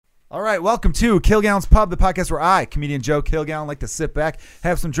All right, welcome to Kilgallen's Pub, the podcast where I, comedian Joe Kilgallen, like to sit back,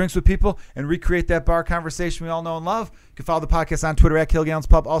 have some drinks with people, and recreate that bar conversation we all know and love. You can follow the podcast on Twitter at Kilgallen's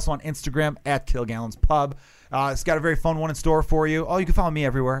Pub, also on Instagram at Kilgallen's Pub. It's got a very fun one in store for you. Oh, you can follow me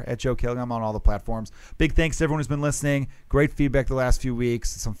everywhere at Joe Kilgallen. I'm on all the platforms. Big thanks to everyone who's been listening. Great feedback the last few weeks.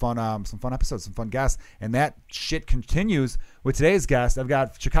 Some fun episodes, some fun guests, and that shit continues with today's guest. I've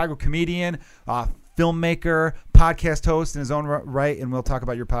got Chicago comedian, filmmaker, podcast host in his own right, and we'll talk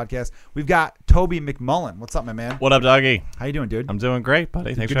about your podcast. We've got Toby McMullen. What's up, my man? What up, doggy? How you doing, dude? I'm doing great,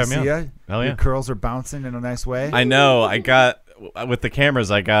 buddy. Thanks for having me on. Hell yeah. Your curls are bouncing in a nice way. I know. I got with the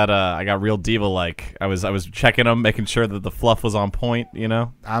cameras. I got real diva-like. I was checking them, making sure that the fluff was on point. You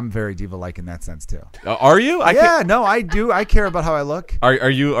know. I'm very diva-like in that sense too. Are you? No, I do. I care about how I look. Are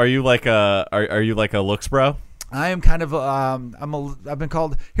you like a looks bro? I am kind of. I've been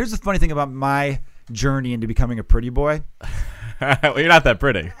called. Here's the funny thing about my journey into becoming a pretty boy. Well, you're not that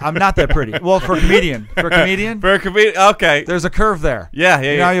pretty. I'm not that pretty. Well, for a comedian, okay. There's a curve there. Yeah.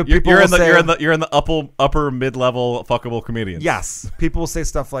 You know, you're in the upper mid-level fuckable comedian. Yes, people will say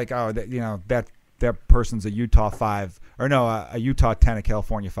stuff like, "Oh, that person's a Utah 5, or no, a Utah 10, a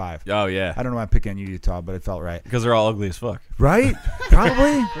California 5." Oh yeah. I don't know why I'm picking Utah, but it felt right. Because they're all ugly as fuck. Right?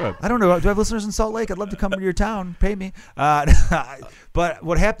 Probably. I don't know. Do I have listeners in Salt Lake? I'd love to come to your town. Pay me. But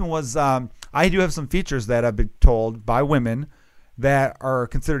what happened was I do have some features that I've been told by women that are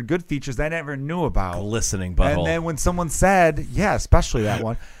considered good features that I never knew about. Glistening butthole. And then when someone said, yeah, especially that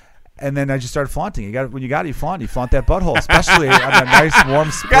one, and then I just started flaunting. When you got it, you flaunt that butthole, especially on a nice warm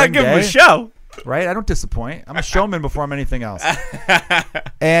spring gotta give day. them a show. Right? I don't disappoint. I'm a showman before I'm anything else.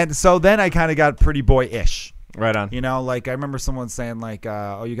 And so then I kind of got pretty boy-ish. Right on. You know, like I remember someone saying like,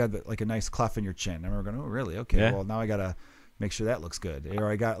 oh, you got like a nice cleft in your chin. I remember going, oh, really? Okay, yeah. Well, now I got to make sure that looks good.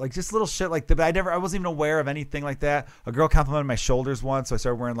 Or I got like just little shit like that. But I wasn't even aware of anything like that. A girl complimented my shoulders once, so I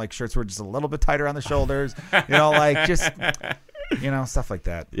started wearing like shirts were just a little bit tighter on the shoulders. You know, like just, stuff like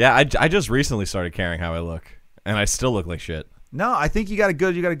that. Yeah, I just recently started caring how I look, and I still look like shit. No, I think you got a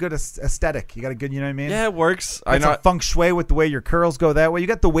good aesthetic. You got a good, you know what I mean? Yeah, it works. I know feng shui with the way your curls go that way. You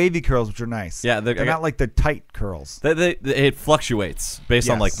got the wavy curls, which are nice. Yeah, they're not like the tight curls. It fluctuates based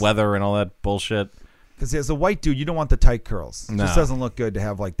on like weather and all that bullshit. Because as a white dude, you don't want the tight curls. It no. just doesn't look good to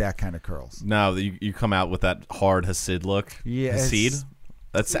have like that kind of curls. No, you come out with that hard Hasid look. Yeah, Hasid.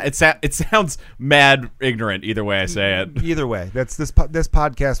 It sounds mad ignorant either way I say it. Either way, this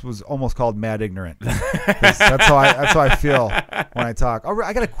podcast was almost called Mad Ignorant. That's how I feel when I talk. Oh,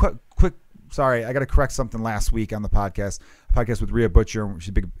 I got a quick. Sorry, I got to correct something last week on the podcast. A podcast with Rhea Butcher. She's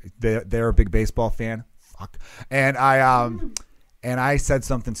big. They're a big baseball fan. Fuck. And I said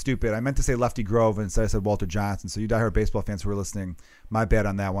something stupid. I meant to say Lefty Grove, and instead I said Walter Johnson. So you diehard baseball fans who are listening, my bad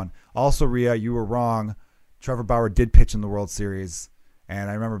on that one. Also, Rhea, you were wrong. Trevor Bauer did pitch in the World Series. And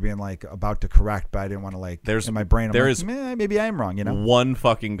I remember being like about to correct, but I didn't want to like. There's in my brain. Maybe I am wrong. You know, one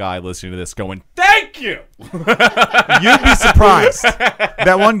fucking guy listening to this going, "Thank you." You'd be surprised.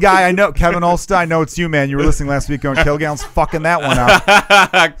 That one guy I know, Kevin Olsta. I know it's you, man. You were listening last week, going, "Kilgallen's fucking that one up."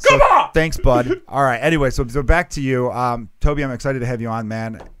 Come on. Thanks, bud. All right. Anyway, so back to you, Toby. I'm excited to have you on,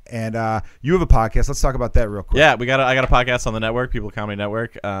 man. And you have a podcast. Let's talk about that real quick. Yeah, I got a podcast on the network, People of Comedy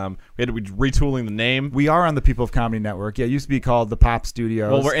Network. We had to be retooling the name. We are on the People of Comedy Network. Yeah, it used to be called the Pop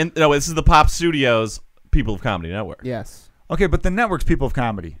Studios. Well, this is the Pop Studios, People of Comedy Network. Yes. Okay, but the network's People of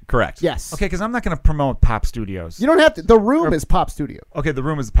Comedy. Correct. Yes. Okay, because I'm not going to promote Pop Studios. You don't have to. The Room is Pop Studio. Okay, the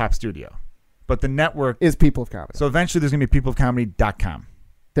Room is Pop Studio, but the network is People of Comedy. So eventually, there's going to be peopleofcomedy.com.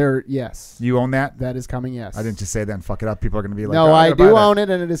 Yes. You own that? That is coming, yes. I didn't just say that and fuck it up. People are going to be like, no, I do own it,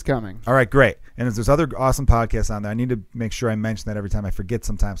 and it is coming. All right, great. And there's other awesome podcasts on there. I need to make sure I mention that every time. I forget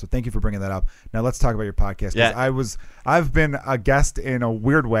sometimes. So thank you for bringing that up. Now let's talk about your podcast. Yeah. I've been a guest in a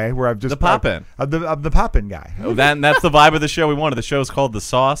weird way where I've just the pop-in. I'm the pop-in guy. That's the vibe of the show we wanted. The show is called The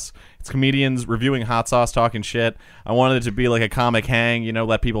Sauce. It's comedians reviewing hot sauce, talking shit. I wanted it to be like a comic hang,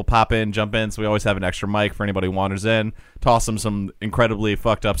 let people pop in, jump in. So we always have an extra mic for anybody who wanders in. Toss them some incredibly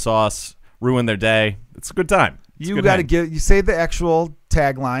fucked up sauce. Ruin their day. It's a good time. You got to you say the actual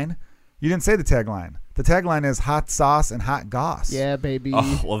tagline. You didn't say the tagline. The tagline is hot sauce and hot goss. Yeah, baby.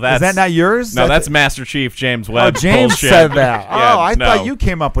 Oh, well, is that not yours? No, that's Master Chief James Webb. Oh, James bullshit. said that. Yeah, I thought you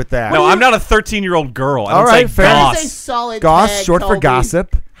came up with that. No, I'm not a 13-year-old girl. I All don't right, say fair. goss. That is a solid Goss, tag, short for Toby.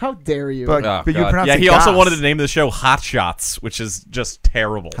 gossip. How dare you? But you pronounce yeah, it he goss. also wanted to name the show Hot Shots, which is just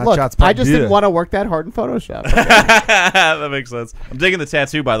terrible. Hot Look, Shots I just didn't want to work that hard in Photoshop. That makes sense. I'm digging the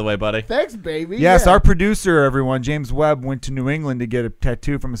tattoo, by the way, buddy. Thanks, baby. Yes, yeah. our producer, everyone, James Webb, went to New England to get a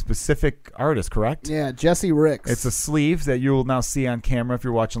tattoo from a specific artist, correct? Yeah, Jesse Ricks. It's a sleeve that you will now see on camera if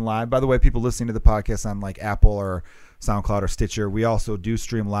you're watching live. By the way, people listening to the podcast on like Apple or SoundCloud or Stitcher. We also do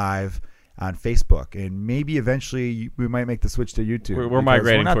stream live on Facebook, and maybe eventually we might make the switch to YouTube. We're because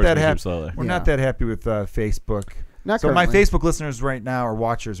migrating not towards that YouTube slowly. We're not that happy with Facebook. Not so my currently. Facebook listeners right now are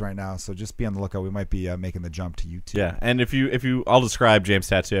watchers right now, so just be on the lookout. We might be making the jump to YouTube. Yeah, and if you, I'll describe James'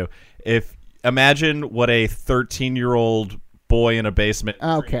 tattoo. If imagine what a 13-year-old boy in a basement.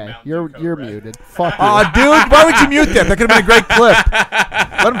 Okay, you're muted. Fuck you. Oh, dude, why would you mute that? That could have been a great clip.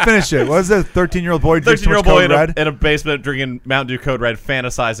 Let him finish it. What is it? 13-year-old boy drinks 13-year-old too much boy Code Red? in a basement drinking Mountain Dew Code Red,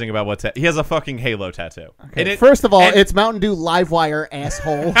 fantasizing about what he has a fucking Halo tattoo. Okay, first of all, it's Mountain Dew Livewire,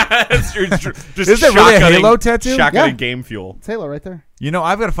 asshole. just Is that really a shotgunning- Halo tattoo? Shotgunning Yeah. game fuel. It's Halo right there. You know,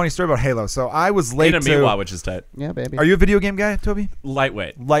 I've got a funny story about Halo. So I was late In a to... Miwa, which is tight. Yeah, baby. Are you a video game guy, Toby?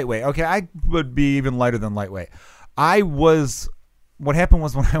 Lightweight. Lightweight. Okay, I would be even lighter than lightweight. What happened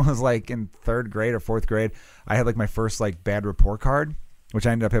was when I was like in 3rd grade or 4th grade, I had like my first like bad report card, which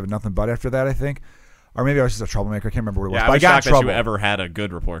I ended up having nothing but after that, I think. Or maybe I was just a troublemaker. I can't remember what it was. Yeah, but I I was got in shocked that trouble. you ever had a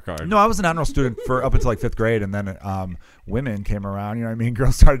good report card. No, I was an honor roll student for up until like 5th grade, and then women came around. You know what I mean?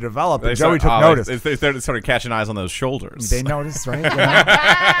 Girls started to develop, and Joey took notice. They started catching eyes on those shoulders. They noticed, right? You know?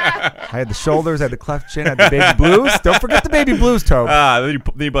 I had the shoulders, I had the cleft chin, I had the baby blues. Don't forget the baby blues, Tobe. Then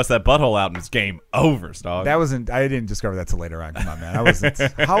you bust that butthole out and it's game over, dog. That wasn't. I didn't discover that till later on. Come on, man. I wasn't.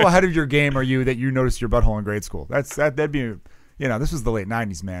 How ahead of your game are you that you noticed your butthole in grade school? That'd be. You know, this was the late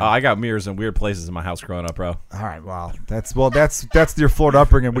 90s, man. I got mirrors in weird places in my house growing up, bro. All right, well, that's your Florida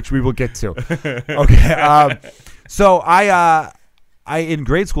upbringing, which we will get to. Okay, so I in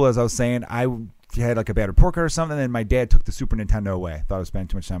grade school, as I was saying, I had like a bad report card or something, and my dad took the Super Nintendo away. Thought I was spending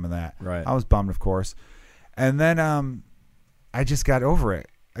too much time on that. Right. I was bummed, of course, and then I just got over it.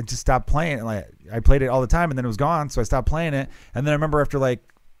 I just stopped playing it. Like I played it all the time, and then it was gone, so I stopped playing it. And then I remember after like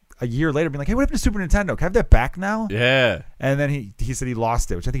a year later being like, hey, what happened to Super Nintendo? Can I have that back now? Yeah. And then he said he lost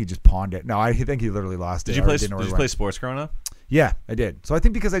it, which I think he just pawned it. No, I think he literally lost it. Did you play sports growing up? Yeah, I did. So I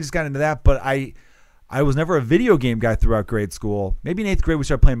think because I just got into that, but I was never a video game guy throughout grade school. Maybe in 8th grade we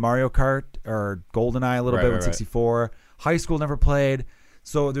started playing Mario Kart or GoldenEye a little bit with 64. High school never played.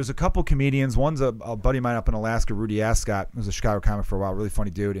 So there's a couple comedians. One's a buddy of mine up in Alaska, Rudy Ascot, who was a Chicago comic for a while, really funny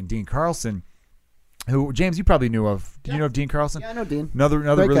dude, and Dean Carlson, who, James, you probably knew of. Do you know of Dean Carlson? Yeah, I know Dean. Another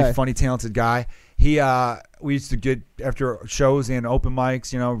Great really guy. funny, talented guy. We used to get, after shows and open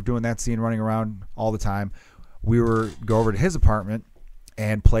mics, you know, doing that scene, running around all the time, we were go over to his apartment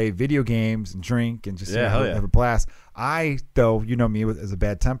and play video games and drink and just have a blast. I, though, you know me as a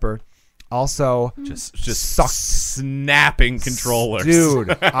bad temper, also Just sucked. snapping controllers. Dude,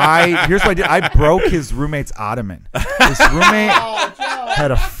 here's what I did. I broke his roommate's ottoman. His roommate had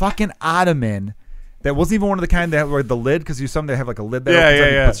a fucking ottoman that wasn't even one of the kind that were the lid, because you some that have like a lid that opens up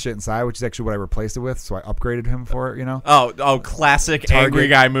and puts shit inside, which is actually what I replaced it with. So I upgraded him for it, you know. Oh, classic Target. angry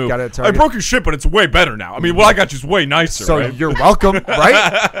guy move. Got it at I Target. broke your shit, but it's way better now. I mean, what I got you is way nicer. So right? you're welcome, right?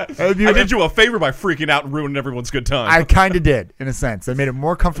 I did you a favor by freaking out and ruining everyone's good time. I kind of did, in a sense. I made it a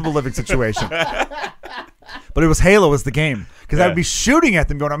more comfortable living situation. But it was Halo was the game. Because I would be shooting at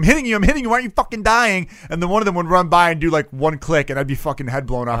them going, I'm hitting you, why aren't you fucking dying? And then one of them would run by and do like one click, and I'd be fucking head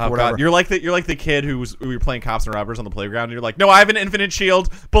blown off or whatever. God. You're like the kid who were playing cops and robbers on the playground, and you're like, no, I have an infinite shield.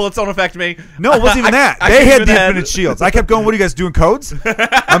 Bullets don't affect me. No, it wasn't even that. I They hit you had in the head. infinite shields. I kept going, what are you guys doing, codes?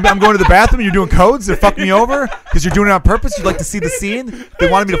 I'm going to the bathroom, you're doing codes? They're fucking me over? Because you're doing it on purpose? You'd like to see the scene? They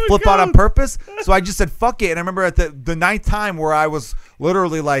wanted me to flip out on purpose? So I just said, fuck it. And I remember at the ninth time where I was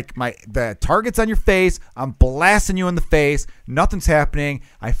literally like, the target's on your face, I'm blasting you in the face, nothing's happening.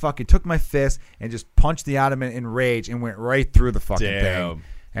 I fucking took my fist and just punched the ottoman in rage and went right through the fucking thing.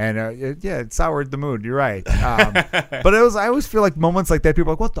 And it soured the mood. You're right. But I always feel like moments like that,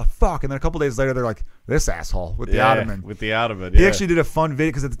 people are like, what the fuck? And then a couple days later, they're like, this asshole with the ottoman. With the ottoman. He actually did a fun video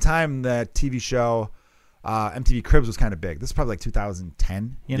because at the time that TV show MTV Cribs was kind of big. This is probably like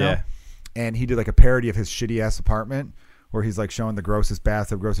 2010, you know? Yeah. And he did like a parody of his shitty ass apartment, where he's like showing the grossest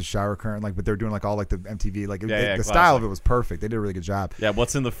bathtub, grossest shower curtain, like, but they're doing like all like the MTV, like the style of it was perfect. They did a really good job. Yeah,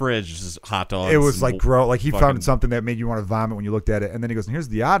 what's in the fridge? Just hot dogs. It was like gross. Like he fucking- found something that made you want to vomit when you looked at it. And then he goes, and here's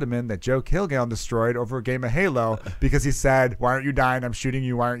the ottoman that Joe Kilgallen destroyed over a game of Halo because he said, why aren't you dying? I'm shooting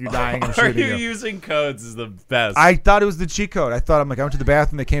you. Why aren't you dying? I'm Are shooting you you. using codes is the best. I thought it was the cheat code. I went to the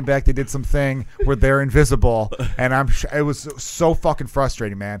bathroom. They came back. They did some thing where they're invisible, and it was so fucking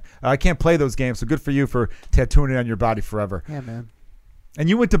frustrating, man. I can't play those games. So good for you for tattooing it on your body forever. Yeah, man. And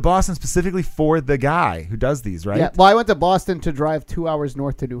you went to Boston specifically for the guy who does these, right? Yeah. Well, I went to Boston to drive 2 hours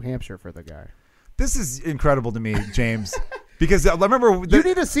north to New Hampshire for the guy. This is incredible to me, James, because I remember You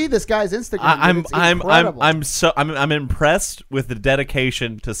need to see this guy's Instagram. It's I'm incredible. impressed with the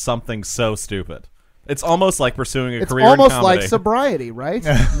dedication to something so stupid. It's almost like pursuing a It's career in almost comedy. like sobriety, right?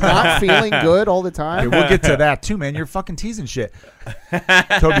 Not feeling good all the time. We'll get to that too, man. You're fucking teasing shit.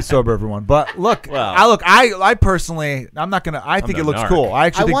 Toby's sober, everyone. But look, Well. I personally, I'm not gonna. I think no it looks narc. cool. I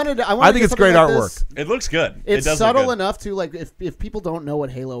actually think, I think it's great artwork. It looks good. It's it does subtle look good. enough to like if people don't know what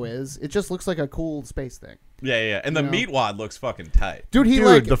Halo is, it just looks like a cool space thing. Yeah. And the You know? meat wad looks fucking tight. Dude, he Dude,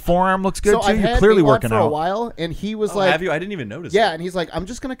 like the forearm looks good so too. I've You're had clearly Meatwad working for a out. while, and he was Oh, like, have you? I didn't even notice. yeah, it. and he's like, I'm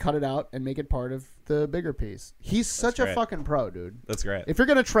just gonna cut it out and make it part of the bigger piece. He's such a great. fucking pro, dude. That's great. If you're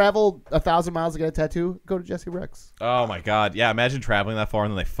gonna travel 1,000 miles to get a tattoo, go to Jesse Rex. Oh my god. Yeah, imagine traveling that far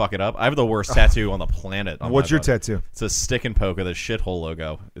and then they fuck it up. I have the worst tattoo on the planet. On What's my your body. tattoo? It's a stick and poke of the shithole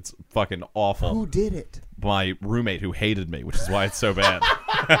logo. It's fucking awful. Who did it? My roommate who hated me, which is why it's so bad.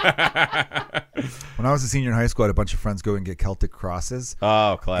 When I was a senior in high school, I had a bunch of friends go and get Celtic crosses.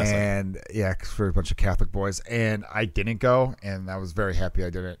 Oh, classic. And yeah, 'cause for a bunch of Catholic boys, and I didn't go, and I was very happy I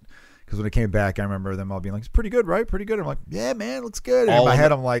didn't. Because when I came back, I remember them all being like, "It's pretty good, right? Pretty good." I'm like, "Yeah, man, it looks good." And All in my of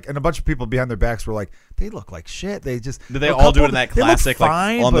head, them? I'm like, and a bunch of people behind their backs were like, "They look like shit." They just Did they a all do couple it in that they look classic, like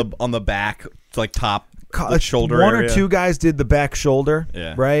fine, on but the back, like top the shoulder one area? or two guys did the back shoulder,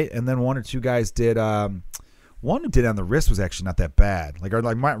 Yeah. right, and then one or two guys did. One who did it on the wrist was actually not that bad, like or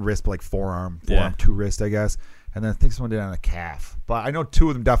like not wrist, but like forearm, Yeah. two wrist, I guess. And then I think someone did it on the calf, but I know two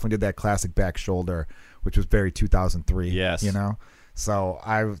of them definitely did that classic back shoulder, which was very 2003. Yes. you know. So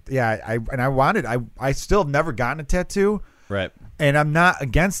I still have never gotten a tattoo. Right. And I'm not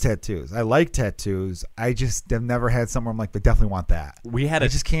against tattoos. I like tattoos. I just have never had somewhere I'm like, I definitely want that. We had I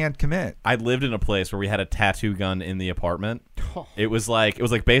just can't commit. I lived in a place where we had a tattoo gun in the apartment. It was like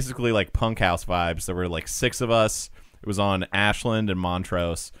basically like punk house vibes. There were like 6 of us. It was on Ashland and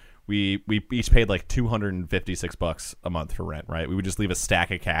Montrose. We each paid like $256 a month for rent, right? We would just leave a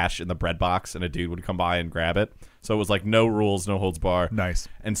stack of cash in the bread box and a dude would come by and grab it. So it was like no rules, no holds bar. Nice.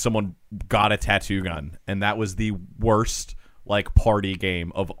 And someone got a tattoo gun, and that was the worst like party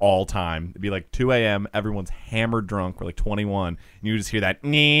game of all time. It'd be like 2 a.m. Everyone's hammered drunk. We're like 21, and you just hear that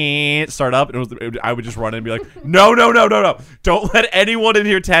start up, and I would just run in and be like, no, don't let anyone in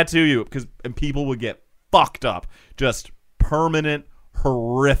here tattoo you, and people would get fucked up. Just permanent,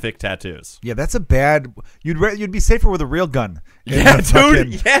 horrific tattoos. Yeah, that's a bad. You'd be safer with a real gun. In Yeah, a dude,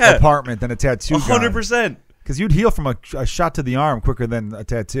 fucking yeah. Apartment than a tattoo gun. 100%. Because you'd heal from a shot to the arm quicker than a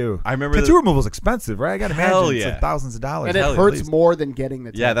tattoo. I remember tattoo removal is expensive, right? I got to imagine Hell it's yeah. like thousands of dollars. And it Hell, at hurts least. more than getting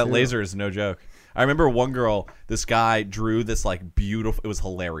the tattoo. Yeah, that laser is no joke. I remember one girl, this guy drew this like beautiful, it was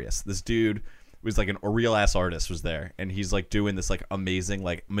hilarious. This dude was like a real ass artist was there, and he's like doing this like amazing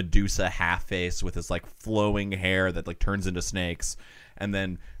like Medusa half face with this like flowing hair that like turns into snakes, and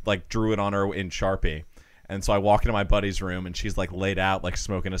then like drew it on her in Sharpie. And so I walk into my buddy's room, and she's like laid out, like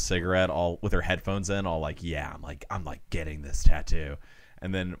smoking a cigarette, all with her headphones in, all like, yeah, I'm like getting this tattoo.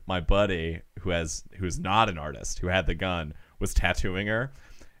 And then my buddy, who's not an artist, who had the gun, was tattooing her,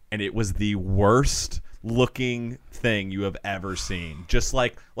 and it was the worst looking thing you have ever seen. Just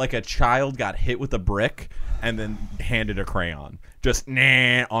like a child got hit with a brick and then handed a crayon, just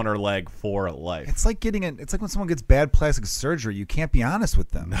on her leg for life. It's like it's like when someone gets bad plastic surgery. You can't be honest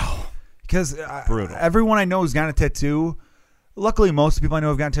with them. No. Because Brutal. Everyone I know who's gotten a tattoo, luckily most of the people I know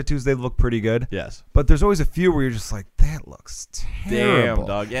who've gotten tattoos, they look pretty good. Yes. But there's always a few where you're just like, that looks terrible. Damn,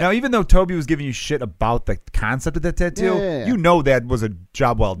 dog. Yeah. Now, even though Toby was giving you shit about the concept of that tattoo, Yeah. you know that was a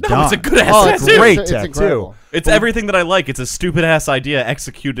job well done. it's a good ass Oh, tattoo. it's Great it's tattoo. incredible. It's everything that I like. It's a stupid ass idea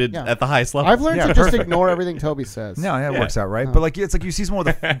executed Yeah. at the highest level. I've learned Yeah, to just perfect. ignore everything Toby says. No, yeah, it Yeah. works out right. But like, it's like you see someone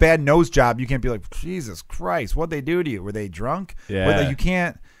with a bad nose job, you can't be like, Jesus Christ, what'd they do to you? Were they drunk? Yeah. But, like, you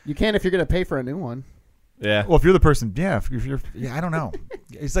can't. You can if you're going to pay for a new one. Yeah. Well, if you're the person, if you're, I don't know.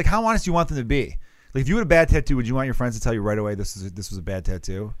 It's like, how honest do you want them to be? Like, if you had a bad tattoo, would you want your friends to tell you right away this was a bad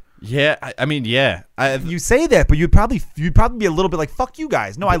tattoo? Yeah. I mean, yeah. You say that, but you'd probably be a little bit like, fuck you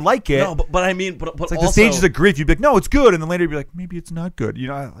guys. No, I like it. No, but I mean, but it's like also, the stages of grief. You'd be like, no, it's good, and then later you'd be like, maybe it's not good. You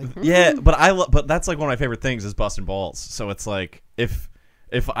know, like, yeah, but but that's like one of my favorite things is busting balls. So it's like if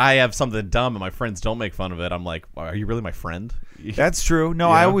I have something dumb and my friends don't make fun of it, I'm like, are you really my friend? that's true. No,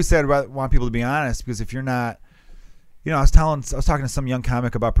 You I know? always said I want people to be honest, because if you're not, I was talking to some young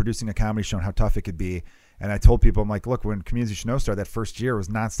comic about producing a comedy show and how tough it could be. And I told people, I'm like, look, when Comedians You Should Know started, that first year was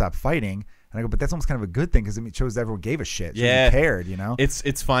nonstop fighting. And I go, but that's almost kind of a good thing because it shows that everyone gave a shit. So Yeah. you cared, you know?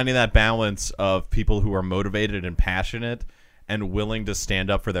 It's finding that balance of people who are motivated and passionate and willing to stand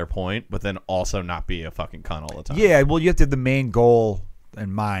up for their point, but then also not be a fucking cunt all the time. Yeah, well, you have to have the main goal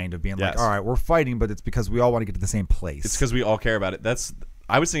in mind of being like, Yes. all right, we're fighting, but it's because we all want to get to the same place. It's because we all care about it.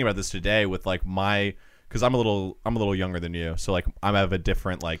 I was thinking about this today with like my because I'm a little younger than you, so like I have a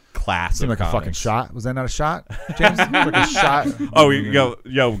different like class. Seemed of like a fucking comics. shot. Was that not a shot, James? Like a shot. Oh,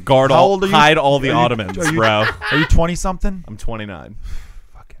 yo, guard How all, old are you? hide all the Are you- ottomans, are you- bro. Are you 20 something? I'm 29.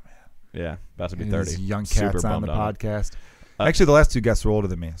 Fucking man. Yeah, about to be These 30. young Super cats on the bummed on it. podcast. Actually, the last 2 guests were older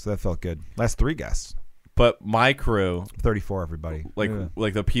than me, so that felt good. Last 3 guests, But my crew, 34. Everybody. like Yeah.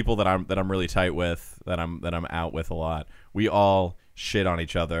 like the people that I'm really tight with, that I'm out with a lot, we all shit on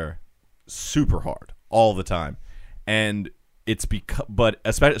each other super hard all the time, and it's because, but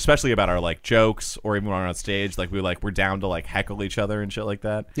especially about our like jokes, or even when we're on stage, like we're down to like heckle each other and shit like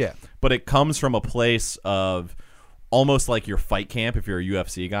that. Yeah. But it comes from a place of almost like your fight camp. If you're a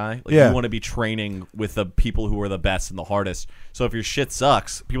UFC guy, like Yeah. you want to be training with the people who are the best and the hardest. So if your shit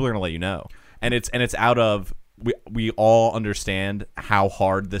sucks, people are gonna let you know, and it's out of we all understand how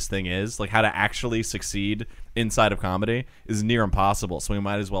hard this thing is. Like how to actually succeed inside of comedy is near impossible. So we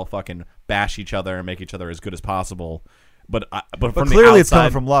might as well fucking bash each other and make each other as good as possible. But But from clearly, the it's coming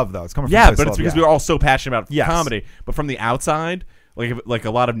outside, from love, though. It's coming from yeah, place but of it's love, because yeah. we're all so passionate about Yes. comedy. But from the outside, like a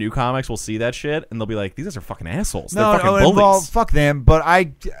lot of new comics will see that shit and they'll be like, "These guys are fucking assholes. They're fucking bullies." well, fuck them. But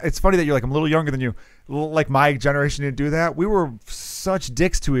it's funny that you're like, I'm a little younger than you. Like my generation didn't do that. We were such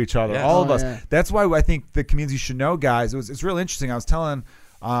dicks to each other, Yeah. all of Oh, us. yeah. That's why I think the comedians you should know, guys. It's real interesting. I was telling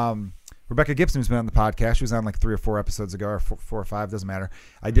Rebecca Gibson, who's been on the podcast. She was on like 3 or 4 episodes ago, or 4 or 5, doesn't matter.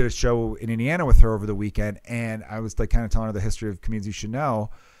 I did a show in Indiana with her over the weekend, and I was like kind of telling her the history of comedians you should know.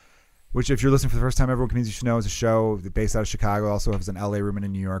 Which, if you're listening for the first time, everyone comedians you should know is a show based out of Chicago. Also has an LA room and a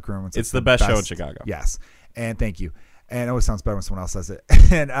New York room. It's the best show in Chicago. Yes, and thank you. And it always sounds better when someone else says it.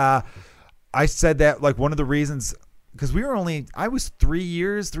 And I said that like one of the reasons, because I was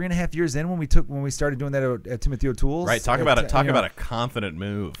 3.5 years in when we started doing that at Timothy O'Toole's. Right? Talk about a confident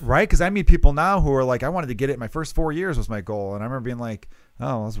move. Right, because I meet people now who are like, I wanted to get it. My first 4 years was my goal, and I remember being like,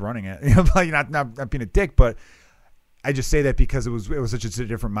 oh, I was running it. You know, like not being a dick, but I just say that because it was such a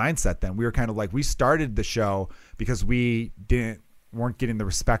different mindset then. We were kind of like, we started the show because we weren't getting the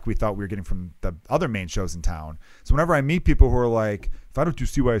respect we thought we were getting from the other main shows in town. So whenever I meet people who are like, if I don't do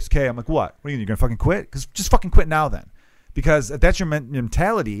CYSK, I'm like, what? What are you going to fucking quit? Because just fucking quit now then. Because if that's your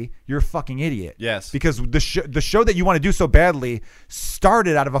mentality, you're a fucking idiot. Yes. Because the show that you want to do so badly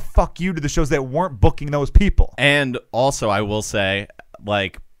started out of a fuck you to the shows that weren't booking those people. And also, I will say,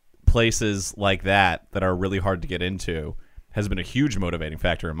 like, places like that are really hard to get into has been a huge motivating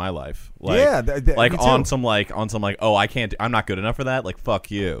factor in my life. Like, Yeah, like me too. on some oh, I'm not good enough for that. Like, fuck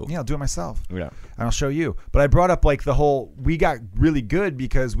you. Yeah, I'll do it myself. Yeah. And I'll show you. But I brought up like we got really good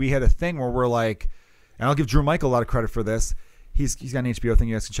because we had a thing where we're like, and I'll give Drew Michael a lot of credit for this. He's got an HBO thing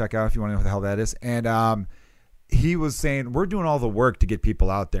you guys can check out if you want to know what the hell that is. And he was saying we're doing all the work to get people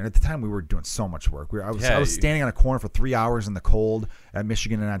out there. And at the time we were doing so much work. I was standing on a corner for 3 hours in the cold at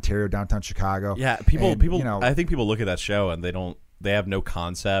Michigan and Ontario, downtown Chicago. Yeah, people, you know, I think people look at that show and they have no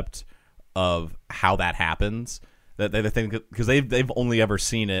concept of how that happens. That they think, because they've only ever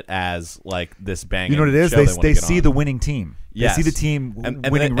seen it as like this banging. you know what it is? show They see the winning team. Yes. They see the team And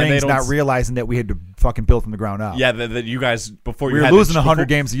winning they rings, don't not realizing that we had to fucking build from the ground up. Yeah, that you guys before we you were had losing the, 100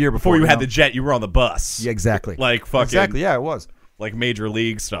 games a year before you you had know? the jet. You were on the bus. Yeah, exactly. Like fucking exactly. Yeah, it was. like major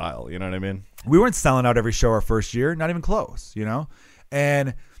league style. You know what I mean? We weren't selling out every show our first year, not even close, you know?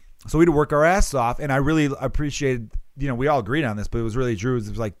 And so we had to work our ass off, and I really appreciated, you know, we all agreed on this, but it was really Drew. It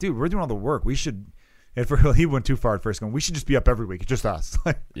was like, dude, we're doing all the work. We should, he went too far at first going, we should just be up every week. It's just us.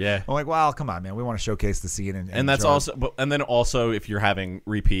 Yeah. I'm like, well, come on, man. We want to showcase the scene. And that's enjoy it. also, and then also if you're having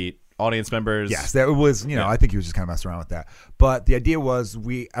repeat audience members. Yes, that was, you know, Yeah. I think he was just kind of messing around with that. But the idea was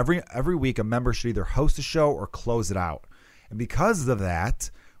every week a member should either host a show or close it out. And because of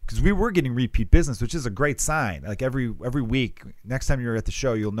that, because we were getting repeat business, which is a great sign. Like every week, next time you're at the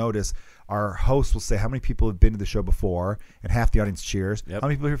show, you'll notice our host will say how many people have been to the show before, and half the audience cheers. Yep. How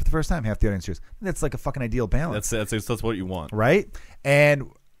many people are here for the first time? Half the audience cheers. That's like a fucking ideal balance. That's what you want. Right?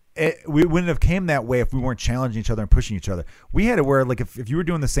 And we wouldn't have came that way if we weren't challenging each other and pushing each other. We had it where, like, if you were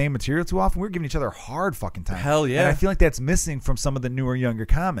doing the same material too often, we were giving each other a hard fucking time. Hell yeah. And I feel like that's missing from some of the newer, younger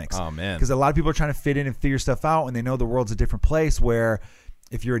comics. Oh, man. Because a lot of people are trying to fit in and figure stuff out, and they know the world's a different place where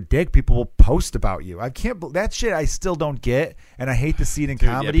if you're a dick, people will post about you. I can't that shit I still don't get, and I hate to see it in Dude,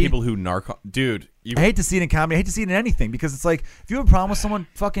 comedy. Yeah, people who dude. I hate to see it in comedy. I hate to see it in anything, because it's like, if you have a problem with someone,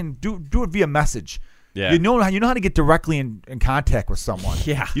 fucking do it via message. Yeah. You know how to get directly in contact with someone.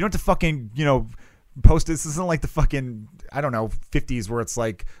 Yeah. You don't have to fucking, post this. This isn't like the fucking, I don't know, 50s where it's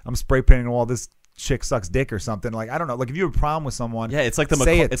like, I'm spray painting all this chick sucks dick or something. Like, I don't know. Like, if you have a problem with someone, Yeah, it's like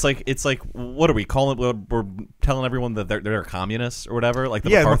it's like what are we calling it? We're telling everyone that they're communists or whatever. Like the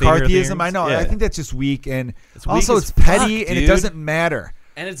McCarthyism. McCarthyism. I know. Yeah. I think that's just weak, and It's weak also as it's petty, fuck, and it dude. doesn't matter.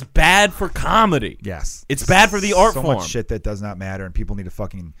 And it's bad for comedy. Yes, It's bad for the art so form. much shit that does not matter, and people need to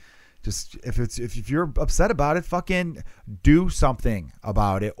fucking just if you're upset about it, fucking do something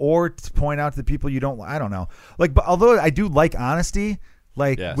about it, or to point out to the people you don't. I don't know. Like, but although I do like honesty,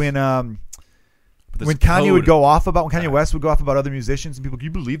 like Yes. when This Kanye would code- go off about when Kanye West would go off about other musicians and people, can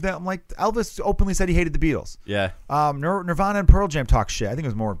you believe that? I'm like, Elvis openly said he hated the Beatles. Yeah. Nirvana and Pearl Jam talk shit. I think it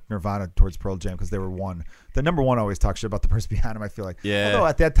was more Nirvana towards Pearl Jam because they were one. The number one always talks shit about the person behind him, I feel like. Yeah. Although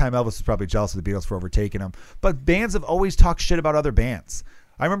at that time Elvis was probably jealous of the Beatles for overtaking him. But bands have always talked shit about other bands.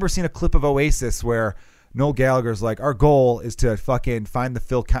 I remember seeing a clip of Oasis where Noel Gallagher's like, our goal is to fucking find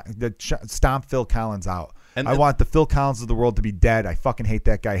stomp Phil Collins out. And I want the Phil Collins of the world to be dead. I fucking hate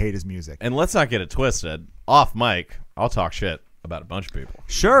that guy. I hate his music. And let's not get it twisted. Off mic, I'll talk shit about a bunch of people.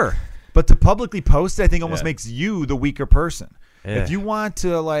 Sure. But to publicly post it, I think almost Yeah. makes you the weaker person. Yeah. If you want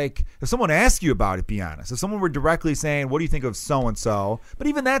to, like, if someone asks you about it, be honest. If someone were directly saying, what do you think of so-and-so? But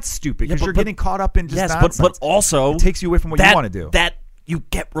even that's stupid because Yeah, you're but- getting caught up in just Yes, nonsense. but also it takes you away from what you want to do. That you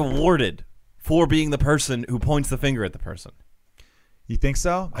get rewarded for being the person who points the finger at the person. You think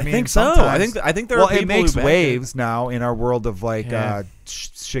so? I think so. sometimes- I think there well, are people it makes who back waves now in our world of like Yeah.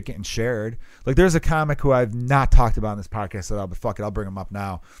 shit getting shared. Like there's a comic who I've not talked about in this podcast at all, but fuck it, I'll bring him up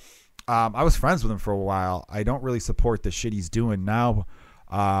now. I was friends with him for a while. I don't really support the shit he's doing now.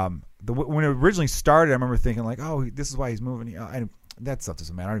 When it originally started, I remember thinking like, oh, this is why he's moving. That stuff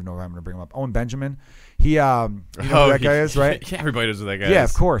doesn't matter. I don't even know if I'm going to bring him up. Owen Benjamin. He, you know who that guy is, right? Yeah, everybody knows who that guy Yeah,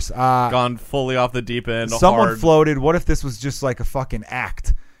 is. of course. Gone fully off the deep end. Someone hard. floated, what if this was just like a fucking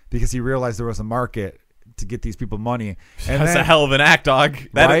act? Because he realized there was a market to get these people money. And That's then, a hell of an act, dog.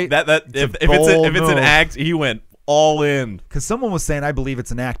 That Right? if It's a it's bold an move. act, he went all in. because someone was saying, I believe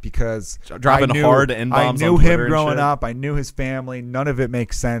it's an act because Dropping I knew, hard N-bombs I knew on him Twitter and growing shit. up. I knew his family. None of it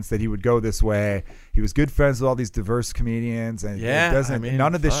makes sense that he would go this way. He was good friends with all these diverse comedians, and Yeah, it doesn't. I mean,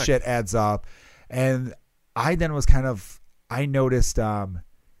 none of this fuck. shit adds up. And I then was kind of. I noticed. I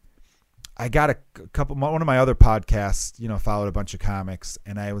got a couple. One of my other podcasts, followed a bunch of comics,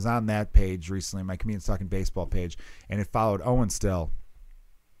 and I was on that page recently, my Comedians Talking Baseball page, and it followed Owen Still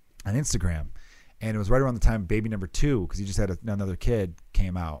on Instagram. And it was right around the time Baby Number 2, because he just had another kid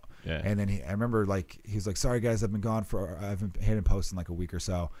came out. Yeah. And then I remember he's like, sorry guys, I've been gone I haven't hit him post in like a week or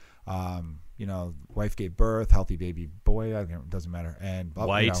so. Wife gave birth, healthy baby boy. It doesn't matter. And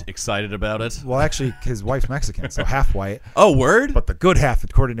White, excited about it. well, actually, his wife's Mexican, so half white, Oh, word? but the good half,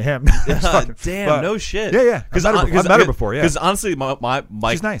 according to him. Damn, but- no shit. Yeah. I've met her before. Yeah. Because honestly, my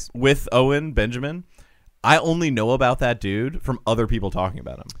She's nice. with Owen Benjamin, I only know about that dude from other people talking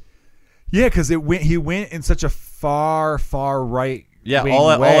about him. Yeah, because he went in such a far right. Yeah, wing all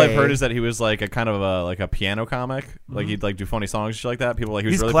way. I've heard is that he was like a kind of a piano comic. Like he'd like do funny songs and shit like that. People like he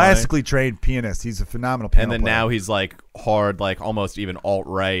was he's really classically trained pianist. He's a phenomenal funny. piano And then player. now he's like hard, like almost even alt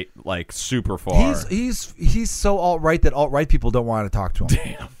right, like super far. He's so alt right that alt right people don't want to talk to him.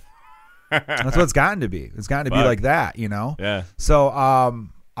 Damn. That's what it's gotten to be. It's gotten to be Fuck. like that, Yeah. So I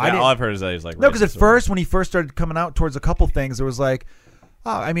didn't. All I've heard is that he's like No, because at racist or first, when he first started coming out towards a couple things, there was like,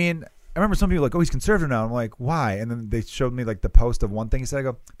 I remember some people like, oh, he's conservative now. I'm like, why? And then they showed me like the post of one thing he said. I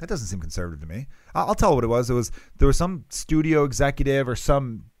go, that doesn't seem conservative to me. I'll tell you what it was. There was some studio executive or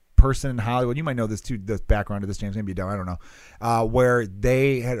some person in Hollywood. You might know this too. The background of this, James, maybe you don't. I don't know. Where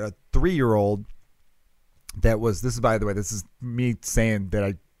they had a 3-year-old that was. This is, by the way, this is me saying that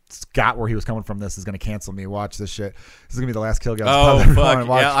I got where he was coming from. This is going to cancel me. Watch this shit. This is going to be the last Kill Guns. Oh Everyone fuck!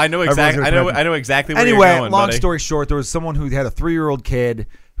 watch. Yeah, I know Everyone's exactly. gonna come in. I know exactly where Anyway, you're going, long buddy. story short, there was someone who had a 3-year-old kid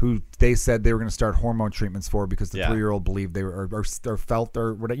who they said they were going to start hormone treatments for because the 3-year-old believed they were or felt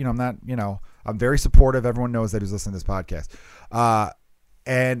or whatever. I'm not. I'm very supportive. Everyone knows that who's listening to this podcast.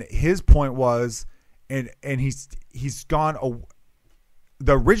 And his point was, and he's gone.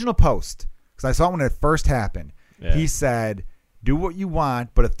 The original post, because I saw it when it first happened. Yeah. He said, do what you want,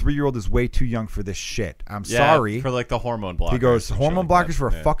 but a 3-year-old is way too young for this shit. I'm sorry. For like the hormone blockers. He goes, and shit hormone like blockers that. for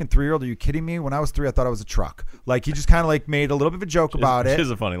a Yeah. fucking 3-year-old? Are you kidding me? When I was 3, I thought I was a truck. Like, he just kind of like made a little bit of a joke about Which it. is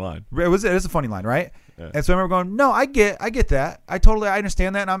a funny line. It is a funny line, right? Yeah. And so I remember going, no, I get that. I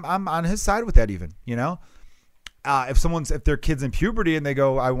understand that, and I'm on his side with that even, if their kid's in puberty and they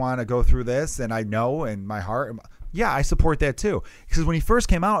go, I want to go through this, and I know in my heart, yeah, I support that too. Because when he first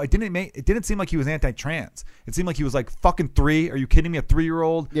came out, it didn't seem like he was anti-trans. It seemed like he was like, fucking 3. Are you kidding me? A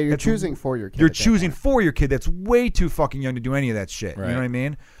 3-year-old? Yeah, you're choosing for your kid. You're at that choosing point. for your kid. That's way too fucking young to do any of that shit. Right. You know what I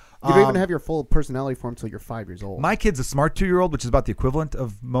mean? You don't even have your full personality form until you're 5 years old. My kid's a smart 2-year-old, which is about the equivalent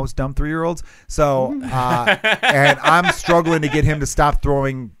of most dumb 3-year-olds. So, and I'm struggling to get him to stop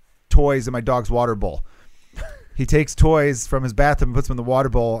throwing toys in my dog's water bowl. He takes toys from his bathroom and puts them in the water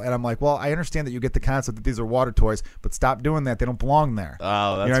bowl, and I'm like, well, I understand that you get the concept that these are water toys, but stop doing that. They don't belong there.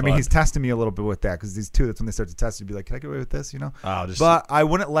 Oh, that's you know what I mean? fun. He's testing me a little bit with that because these two, that's when they start to test you. Be like, can I get away with this? You know? Oh, just- But I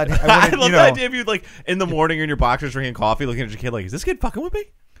wouldn't let him. I, I wouldn't, love you the know, idea of you like in the morning you're in your boxers drinking coffee, looking at your kid like, is this kid fucking with me?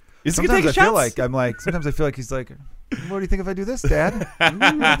 Is he Sometimes taking I shots? feel like sometimes I feel like he's like, what do you think if I do this, Dad? What do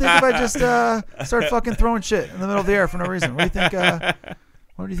you think if I just start fucking throwing shit in the middle of the air for no reason? What do you think?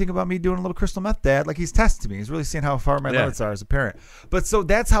 What do you think about me doing a little crystal meth, Dad? Like he's testing me. He's really seeing how far my limits are as a parent. But so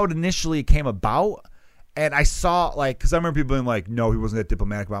that's how it initially came about. And I saw like, because I remember people being like, no, he wasn't that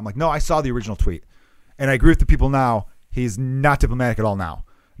diplomatic about it. I'm like, no, I saw the original tweet. And I agree with the people now. He's not diplomatic at all now.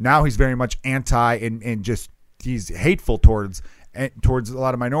 Now he's very much anti and just he's hateful towards a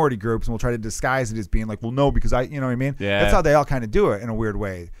lot of minority groups and will try to disguise it as being like, well, no, because you know what I mean? Yeah. That's how they all kind of do it in a weird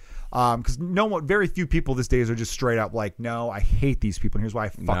way. Because very few people these days are just straight up like, no, I hate these people, and here's why I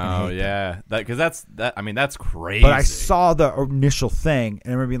fucking hate them. because that's I mean that's crazy. But I saw the initial thing,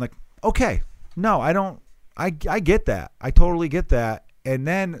 and I remember being like, okay, no, I don't, I get that, I totally get that. And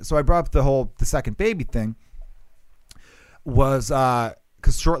then so I brought up the second baby thing was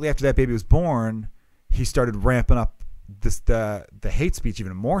because shortly after that baby was born, he started ramping up the hate speech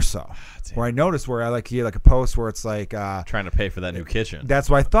even more so. Where I noticed where he had like a post where it's like trying to pay for that new kitchen. that's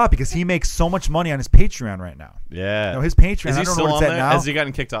what I thought, because he makes so much money on his Patreon right now. Yeah. No, his Patreon. Is I he don't know still where it's on at there? now. Has he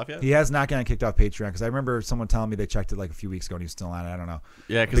gotten kicked off yet? He has not gotten kicked off Patreon, because I remember someone telling me they checked it like a few weeks ago and he was still on it. I don't know.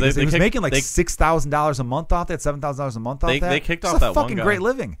 Yeah, because he was making like they, $6,000 a month off that, $7,000 a month off that. They kicked It's off a that one fucking guy. great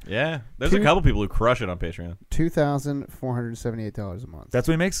living. Yeah, there's a couple people who crush it on Patreon. $2,478 a month. That's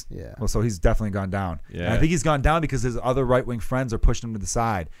what he makes? Yeah. Well, so he's definitely gone down. Yeah. And I think he's gone down because his other right-wing friends are pushing him to the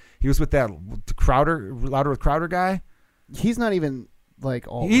side. He was with that Louder with Crowder guy. He's not even like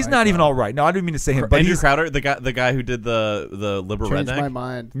all. He's not even all right. No, I didn't mean to say him, but Andrew he's Crowder, the guy who did the liberal Changed redneck. my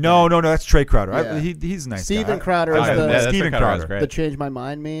mind. no, that's Trey Crowder. Yeah. He's a nice Steven guy. Crowder Okay, is the- that's Steven Trey Crowder, Crowder. that's great. The change my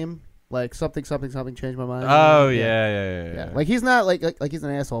mind meme, like something changed my mind. Oh meme. yeah. Like he's not like he's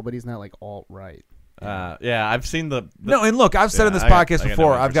an asshole, but he's not like alt right. Yeah, I've seen the No, and look, I've said in this I got podcast no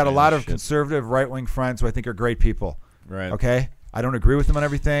before, I've got a interest in lot this of shit. conservative right-wing friends who I think are great people. right. Okay? I don't agree with them on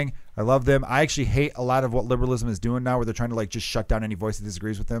everything. I love them. I actually hate a lot of what liberalism is doing now, where they're trying to like just shut down any voice that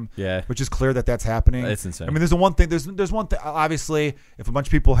disagrees with them. Yeah. Which is clear that that's happening. It's insane. I mean, there's one thing. There's one thing. Obviously, if a bunch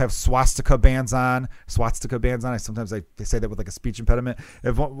of people have swastika bands on, I sometimes I say that with like a speech impediment.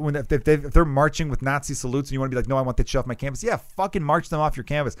 If they're marching with Nazi salutes and you want to be like, no, I want that shit off my canvas. Yeah, fucking march them off your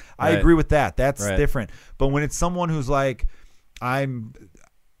canvas. I Right. agree with that. That's Right. different. But when it's someone who's like,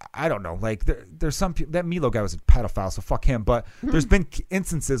 I don't know. Like there's some people. That Milo guy was a pedophile, so fuck him. But there's been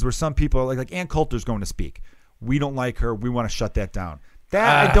instances where some people, like Ann Coulter's going to speak. We don't like her. We want to shut that down.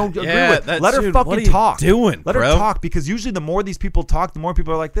 That I don't agree with. Let her dude, fucking what are you talk. doing, Let bro? her talk, because usually the more these people talk, the more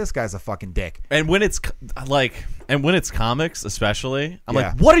people are like, this guy's a fucking dick. And when it's comics, especially, I'm Yeah.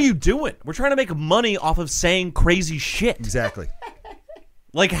 like, what are you doing? We're trying to make money off of saying crazy shit. Exactly.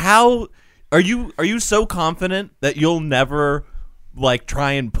 Like, how are you so confident that you'll never like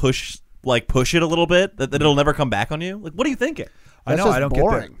try and push it a little bit, that it'll never come back on you? Like, what are you thinking? I know. just I don't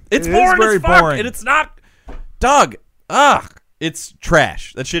boring. get that. It's It is boring very as fuck, boring. and it's not. Doug, it's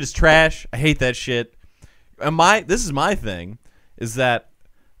trash. That shit is trash. I hate that shit. And this is my thing, is that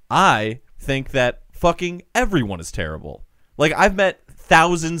I think that fucking everyone is terrible. Like, I've met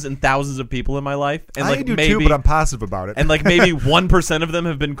thousands and thousands of people in my life, and I like do maybe too, but I'm positive about it. and like maybe 1% of them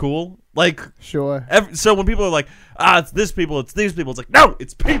have been cool. Like, Sure. so when people are like, it's this people, it's these people, it's like, no,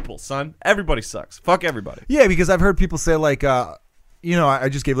 it's people, son. Everybody sucks. Fuck everybody. Yeah, because I've heard people say like, I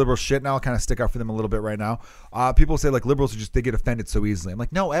just gave liberals shit. Now I'll kind of stick up for them a little bit right now. People say like liberals they get offended so easily. I'm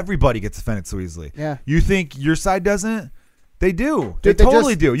like, no, everybody gets offended so easily. Yeah. You think your side doesn't? They do. Dude, they they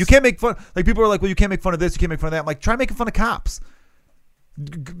totally just- do. You can't make fun. Like people are like, well, you can't make fun of this. You can't make fun of that. I'm like, try making fun of cops.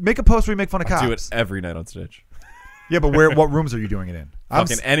 Make a post where you make fun of cops. Do it every night on stage. Yeah, but what rooms are you doing it in?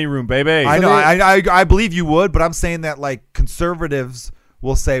 Fucking any room, baby. I know. they- I believe you would, but I'm saying that like conservatives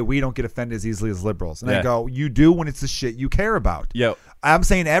will say we don't get offended as easily as liberals, and I Yeah. go, you do when it's the shit you care about. Yo, I'm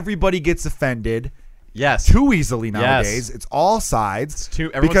saying everybody gets offended yes. too easily nowadays. It's all sides.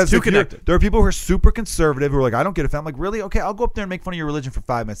 Everyone's too if you're- connected. there are people who are super conservative who are like, I don't get offended. I'm like, really? Okay, I'll go up there and make fun of your religion for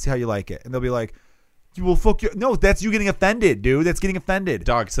 5 minutes, see how you like it, and they'll be like, you will fuck you. No, that's you getting offended, dude. That's getting offended.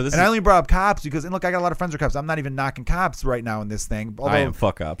 Dog, so this and is I only brought up cops because, and look, I got a lot of friends who are cops. I'm not even knocking cops right now in this thing. Although, I am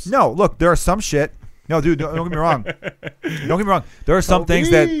fuck ups. No, look, there are some shit. No, dude, don't get me wrong. Don't get me wrong. There are some things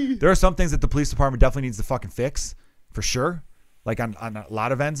that the police department definitely needs to fucking fix, for sure. Like on a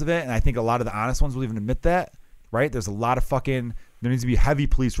lot of ends of it, and I think a lot of the honest ones will even admit that. Right? There's a lot of there needs to be heavy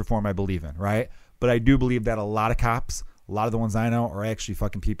police reform. I believe in. Right? But I do believe that a lot of cops, A lot of the ones I know are actually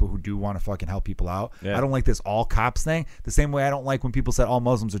fucking people who do want to fucking help people out. Yeah. I don't like this all cops thing. The same way I don't like when people say all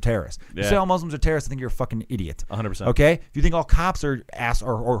Muslims are terrorists. If you Yeah. say all Muslims are terrorists, I think you're a fucking idiot. 100%. Okay? If you think all cops are ass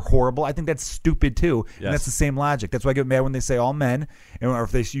or horrible, I think that's stupid too. Yes. And that's the same logic. That's why I get mad when they say all men, or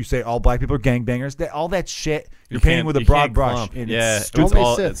if you say all black people are gangbangers. All that shit you're painting can't- with a you broad can't brush. clump. And Yeah, it's it's stupid. Don't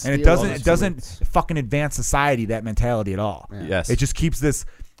all- they sit it's- And it steal all doesn't the it doesn't students? fucking advance society, that mentality at all. Yeah. Yes. It just keeps this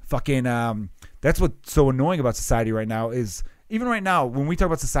fucking that's what's so annoying about society right now is even right now when we talk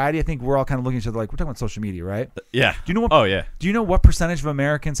about society, I think we're all kind of looking at each other like we're talking about social media, right? Yeah. Do you know what Oh yeah. Do you know what percentage of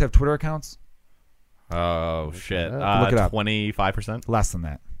Americans have Twitter accounts? Oh shit. Look it up. 25%, Less than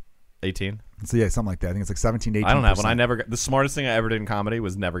that. 18. So yeah, something like that. I think it's like 17 to 18%. I don't have one. I never. The smartest thing I ever did in comedy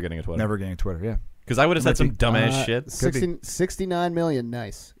was never getting a Twitter. Never getting Twitter, yeah. Because I would have said some dumbass shit. Could be. 69 million,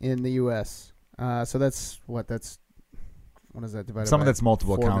 nice, in the U.S. So that's what is that divided Some by? of that's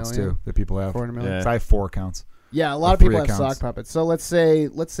multiple 4 accounts million? too that people have. 400 million? Yeah. So I have 4 accounts. Yeah, a lot of 3 people have accounts. sock puppets. So let's say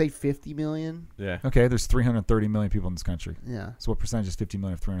 50 million. Yeah. Okay, there's 330 million people in this country. Yeah. So what percentage is 50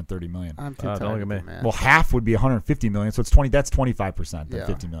 million of 330 million? I'm too Don't tired look to at me. do math. Well, half would be 150 million, so it's 20. That's 25% Yeah. of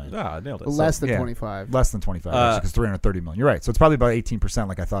 50 million. Ah, I nailed it. Less than yeah. 25. Less than 25, actually, because 330 million. You're right. So it's probably about 18%,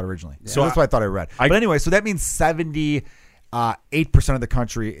 like I thought originally. So So that's what I thought I read. I- But anyway, so that means 78% of the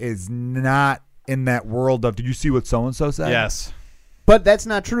country is not in that world of. Did you see what so and so said? Yes. But that's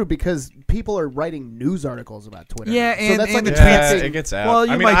not true because people are writing news articles about Twitter. Yeah, so and- that's and like the a Yeah, tweet it gets out. Well,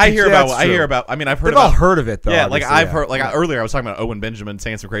 you I mean, might I think hear that's about. I true. hear about. I mean, I've heard They've about. all heard of it, though. Yeah, like obviously, I've yeah. heard. Like earlier, I was talking about Owen Benjamin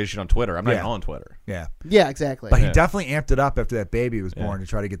saying some crazy shit on Twitter. I'm not Yeah. even on Twitter. Yeah. Yeah, exactly. But Yeah. he definitely amped it up after that baby was born Yeah. to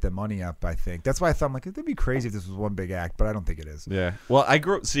try to get that money up, I think. That's why I thought, I'm like, it'd be crazy if this was one big act, but I don't think it is. Yeah. Well, I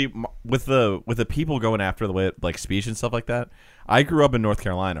grew. See, with the people going after the way like speech and stuff like that. I grew up in North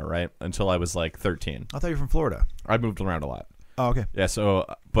Carolina, right, until I was like 13. I thought you were from Florida. I moved around a lot. Oh, okay. Yeah. So,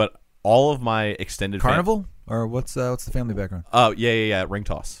 but all of my extended Carnival? Or what's the family background? Oh yeah. Ring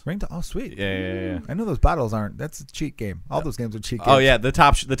toss. Ring to, oh, sweet. Yeah. I know those bottles aren't. That's a cheat game. All those games are cheat games. Oh yeah, the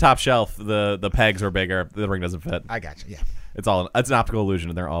top shelf. The pegs are bigger. The ring doesn't fit. I got you. Yeah. It's an optical illusion,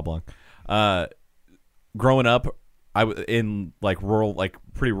 and they're oblong. Growing up, in like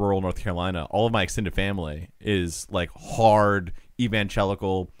pretty rural North Carolina. All of my extended family is like hard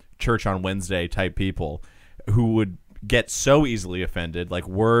evangelical church on Wednesday type people who would get so easily offended. Like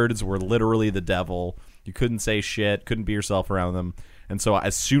words were literally the devil. You couldn't say shit, couldn't be yourself around them. And so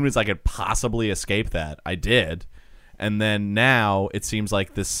as soon as I could possibly escape that, I did. And then now it seems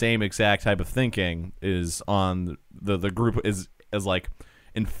like the same exact type of thinking is on the group is like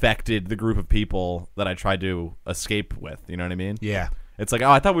infected the group of people that I tried to escape with. You know what I mean? Yeah. It's like, oh,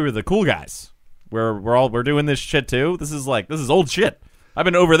 I thought we were the cool guys. We're doing this shit too. This is old shit. I've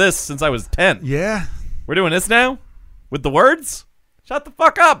been over this since I was 10. Yeah. We're doing this now with the words. Shut the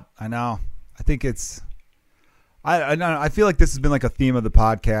fuck up. I know. I think it's. I feel like this has been like a theme of the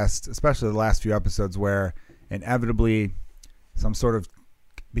podcast, especially the last few episodes, where inevitably some sort of,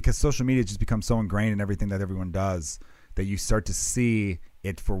 because social media just becomes so ingrained in everything that everyone does, that you start to see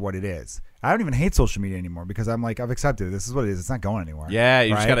it for what it is. I don't even hate social media anymore because I'm like, I've accepted it. This is what it is. It's not going anywhere. Yeah, you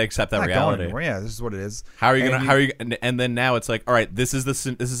just right? got to accept that It's not reality. going anywhere. Yeah, this is what it is. How are you And gonna? How are you? And then now it's like, all right, this is the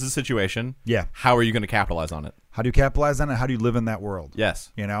situation. Yeah. How are you going to capitalize on it? How do you capitalize on it? How do you live in that world?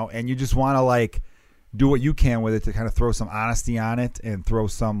 Yes. You know, and you just want to like do what you can with it to kind of throw some honesty on it and throw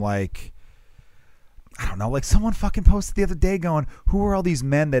some like, I don't know, like someone fucking posted the other day going, who are all these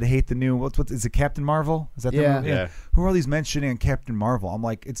men that hate the new, what is it, Captain Marvel? Is that Yeah. the movie? Yeah. Who are all these men shitting on Captain Marvel? I'm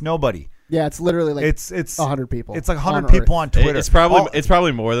like, it's nobody. Yeah, it's literally like It's 100 people. It's like on 100 people Earth. on Twitter. It's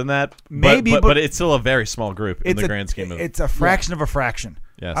probably more than that. Maybe, but but it's still a very small group in the grand scheme of it. It's a fraction of a fraction.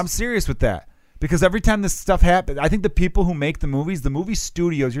 Yes. I'm serious with that. Because every time this stuff happens, I think the people who make the movie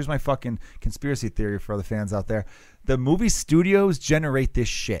studios, here's my fucking conspiracy theory for the fans out there. The movie studios generate this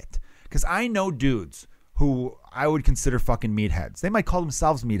shit. Because I know dudes who I would consider fucking meatheads. They might call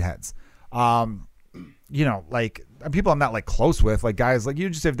themselves meatheads. You know, like people I'm not like close with, like guys, like you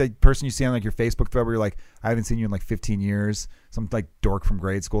just have the person you see on like your Facebook thread where you're like, I haven't seen you in like 15 years. Some like dork from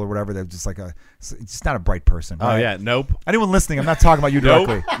grade school or whatever. They're just like it's just not a bright person. Oh right? yeah, nope. Anyone listening, I'm not talking about you Nope.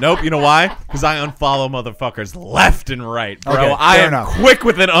 directly. Nope. You know why? Because I unfollow motherfuckers left and right, bro. Okay, I fair am enough. quick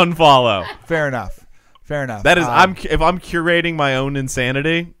with an unfollow. Fair enough. That is, if I'm curating my own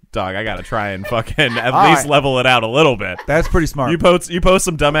insanity, dog, I gotta try and fucking at All least right. level it out a little bit. That's pretty smart. You post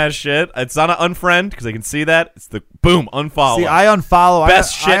some dumbass shit. It's not an unfriend because I can see that. It's the boom unfollow. See, I unfollow.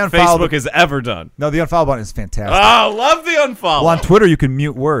 Best I shit unfollow Facebook has ever done. No, the unfollow button is fantastic. Oh, love the unfollow. Well, on Twitter, you can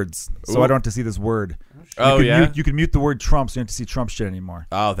mute words, so Ooh. I don't have to see this word. Oh, you can yeah? mute, you can mute the word Trump, so you don't have to see Trump shit anymore.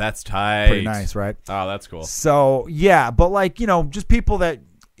 Oh, that's tight. Pretty nice, right? Oh, that's cool. So yeah, but like just people that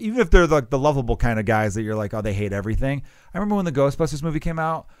even if they're like the lovable kind of guys that you're like, oh, they hate everything. I remember when the Ghostbusters movie came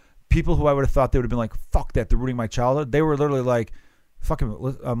out, people who I would have thought they would have been like, fuck that, they're ruining my childhood. They were literally like, fucking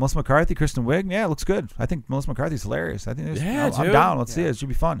Melissa McCarthy, Kristen Wiig, yeah, it looks good. I think Melissa McCarthy's hilarious. I think I'm down. Let's see it. It should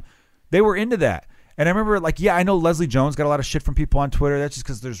be fun. They were into that. And I remember, like, yeah, I know Leslie Jones got a lot of shit from people on Twitter. That's just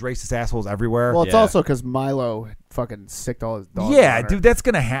because there's racist assholes everywhere. Well, it's also because Milo fucking sicked all his dogs. Yeah, dude, that's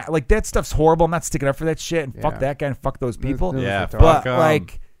going to happen. Like, that stuff's horrible. I'm not sticking up for that shit. And fuck that guy and fuck those people. But,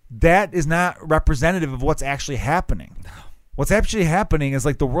 like, that is not representative of what's actually happening. What's actually happening is,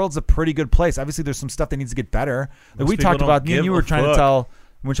 like, the world's a pretty good place. Obviously, there's some stuff that needs to get better. Like, we talked about, me and you were trying to tell,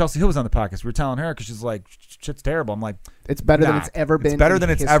 when Chelsea Hill was on the podcast, we were telling her because she's like, shit's terrible. I'm like, it's better than it's ever been. It's better than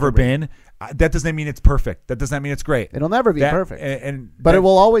it's ever been. That doesn't mean it's perfect. That doesn't mean it's great. It'll never be perfect. But it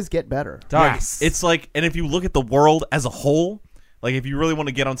will always get better. Yes. It's like, and if you look at the world as a whole, like if you really want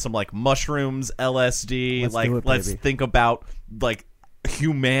to get on some like mushrooms, LSD, let's think about like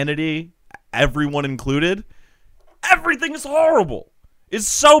humanity, everyone included, everything is horrible. It's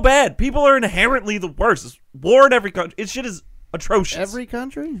so bad. People are inherently the worst. It's war in every country. Shit is atrocious. Every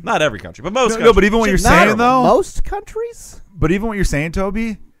country? Not every country, but most countries. No, but even what you're saying, though. Most countries? But even what you're saying,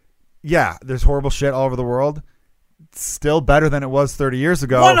 Toby, yeah, there's horrible shit all over the world. It's still better than it was 30 years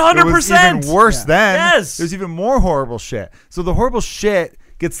ago. 100%. It was even worse then. Yes. There's even more horrible shit. So the horrible shit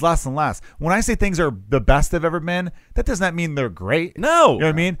gets less and less. When I say things are the best they've ever been, that does not mean they're great. No. You know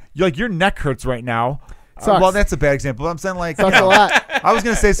what I mean? Like, your neck hurts right now. Well, that's a bad example. I'm saying, like, sucks a lot. I was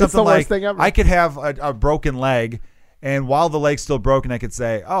going to say something like, thing ever. I could have a broken leg, and while the leg's still broken, I could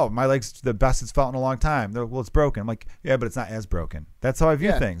say, oh, my leg's the best it's felt in a long time. They're, well, it's broken. I'm like, yeah, but it's not as broken. That's how I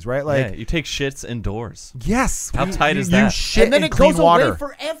view things, right? Like, you take shits indoors. Yes. How tight is you that? Shit and then in it clean goes water. away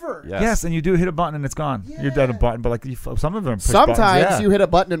forever. Yes, and you do hit a button and it's gone. Yeah. You're dead a button, but like some of them push Sometimes buttons, you hit a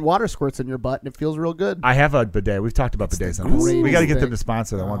button and water squirts in your butt and it feels real good. I have a bidet. We've talked about bidets on this. We got to get them to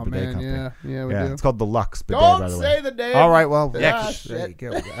sponsor that one bidet company. Yeah, we do. It's called the Lux bidet, Don't by the way. say the name. All right, well, shit.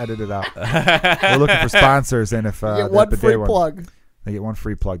 edit it out. We're looking for sponsors, and if You get one free plug. They get one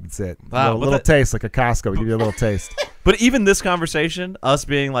free plug. That's it. Wow, little taste, like a Costco. We give you a little taste. But even this conversation, us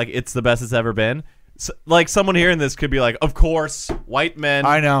being like, it's the best it's ever been, like someone hearing this could be like, of course, white men.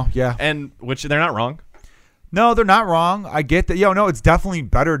 I know, yeah. And which they're not wrong. No, they're not wrong. I get that. No, it's definitely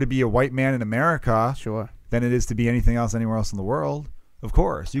better to be a white man in America than it is to be anything else anywhere else in the world. Of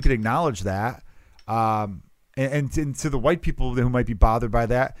course. You could acknowledge that. And to the white people who might be bothered by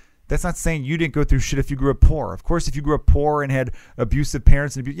that, that's not saying you didn't go through shit if you grew up poor. Of course, if you grew up poor and had abusive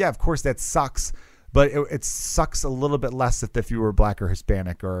parents, yeah, of course that sucks. But it sucks a little bit less if you were black or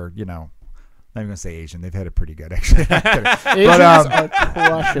Hispanic or, I'm not even going to say Asian. They've had it pretty good, actually. Asians are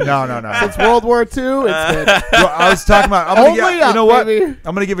crushing. No. Since World War II, it's been. Well, I was talking about, you know what? Baby.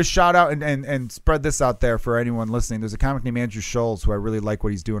 I'm going to give a shout out and spread this out there for anyone listening. There's a comic named Andrew Schultz who I really like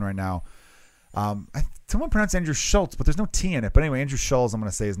what he's doing right now. Someone pronounced Andrew Schultz, but there's no T in it. But anyway, Andrew Schultz, I'm going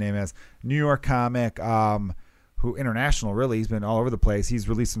to say his name is New York comic, who international, really. He's been all over the place. He's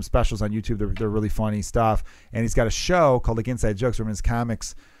released some specials on YouTube. They're really funny stuff. And he's got a show called like Inside Jokes where his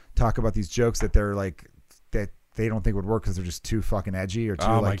comics talk about these jokes that they're like, that they don't think would work because they're just too fucking edgy or too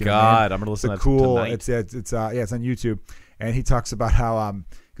I'm going to listen to that tonight. It's on YouTube. And he talks about how,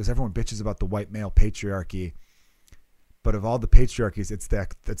 because everyone bitches about the white male patriarchy, but of all the patriarchies, it's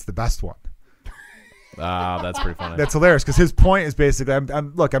the best one. That's pretty funny. That's hilarious because his point is basically,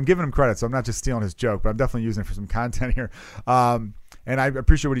 I'm giving him credit, so I'm not just stealing his joke, but I'm definitely using it for some content here. And I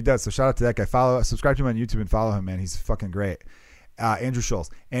appreciate what he does. So shout out to that guy. Subscribe to him on YouTube and follow him, man. He's fucking great. Andrew Schultz.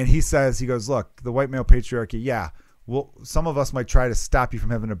 And he goes, look, the white male patriarchy, yeah, well, some of us might try to stop you from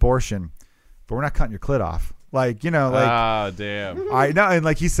having an abortion, but we're not cutting your clit off. Like, damn. I know, and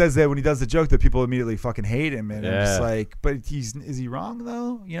like he says that when he does the joke that people immediately fucking hate him, and I'm just like, but is he wrong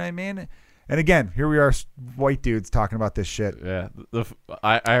though? You know what I mean? And again, here we are, white dudes talking about this shit. Yeah,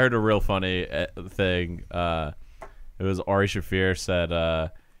 I heard a real funny thing. It was Ari Shaffir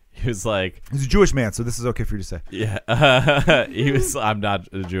said he was like, he's a Jewish man, so this is okay for you to say. Yeah, he was. I'm not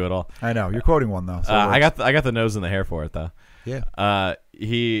a Jew at all. I know you're quoting one though. So I got the nose and the hair for it though. Yeah.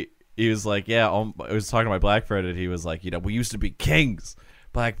 He was like, yeah. I was talking to my black friend, and he was like, we used to be kings,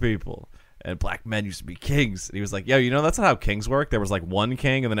 black people. And black men used to be kings. And he was like, yo, that's not how kings work. There was like one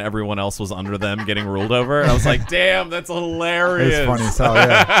king, and then everyone else was under them getting ruled over. And I was like, damn, that's hilarious. It's funny as hell,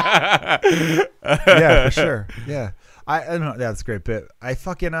 yeah. Yeah, for sure. Yeah. I don't know. That's a great bit. I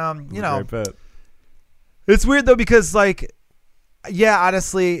fucking, great bit. It's weird, though, because, like, yeah,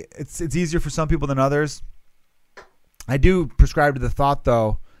 honestly, it's easier for some people than others. I do prescribe to the thought,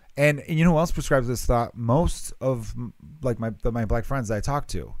 though. And you know who else prescribes this thought? Most of, like, my black friends that I talk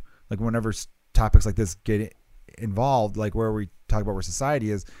to. Like whenever topics like this get involved, like where we talk about where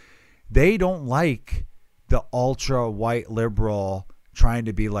society is. They don't like the ultra white liberal trying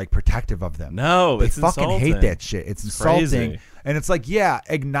to be like protective of them. No, they it's fucking insulting. hate that shit. It's insulting. Crazy. And it's like, yeah,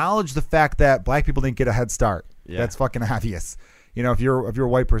 acknowledge the fact that black people didn't get a head start. Yeah. That's fucking obvious. You know, if you're a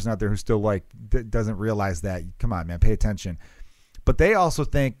white person out there who still like doesn't realize that, come on, man, pay attention. But they also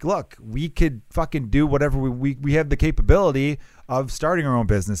think, look, we could fucking do whatever we have the capability of starting our own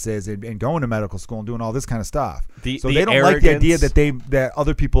businesses and going to medical school and doing all this kind of stuff. So they don't like the idea that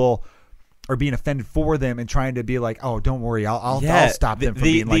other people are being offended for them and trying to be like, oh, don't worry, I'll stop them from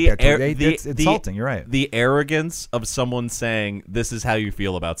being like that. It's insulting. You're right. The arrogance of someone saying this is how you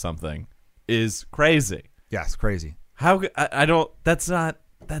feel about something is crazy. Yes, crazy. How I don't.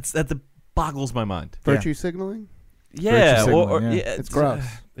 That boggles my mind. Virtue signaling? Yeah, signaling, yeah. It's gross.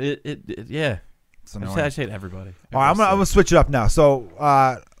 Yeah. It's I annoying. just hate everybody. All right, I'm gonna switch it up now. So,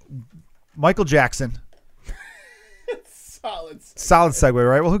 Michael Jackson. Solid segue,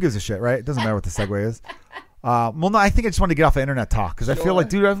 right? Well, who gives a shit, right? It doesn't matter what the segue is. Well, no, I think I just wanted to get off of internet talk because I feel like,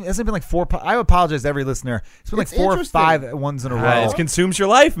 dude, it's been like I apologize to every listener. It's been like 4 or 5 ones in a row. It consumes your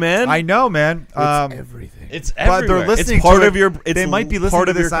life, man. I know, man. It's everything. It's But everywhere. they're listening it's part to of it. your. They might be listening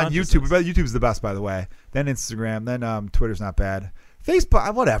to this on YouTube. YouTube. But YouTube's the best, by the way. Then Instagram. Then Twitter's not bad.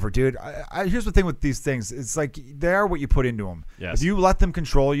 Facebook, whatever, dude. Here's the thing with these things. It's like they are what you put into them. Yes. If you let them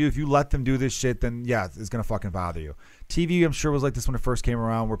control you, if you let them do this shit, then yeah, it's going to fucking bother you. TV, I'm sure, was like this when it first came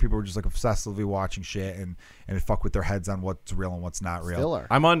around, where people were just like obsessively watching shit and it fuck with their heads on what's real and what's not real. Still are.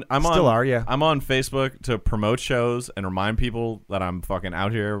 I'm on Facebook to promote shows and remind people that I'm fucking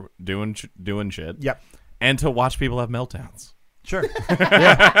out here doing shit. Yep. And to watch people have meltdowns. Sure.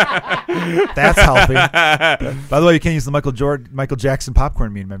 Yeah. That's healthy. By the way, you can't use the Michael Jackson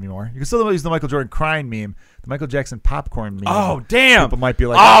popcorn meme anymore. You can still use the Michael Jordan crying meme. The Michael Jackson popcorn meme. Oh, damn. People might be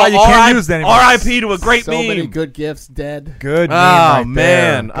like, you can't use that anymore. R.I.P. to a great So meme. many good gifts dead. Good meme Oh, right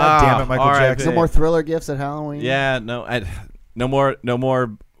man. there. God damn it, Michael R.I.P. Jackson. No more Thriller gifts at Halloween. Yeah, no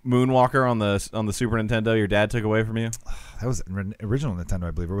more Moonwalker on the Super Nintendo your dad took away from you. That was original Nintendo,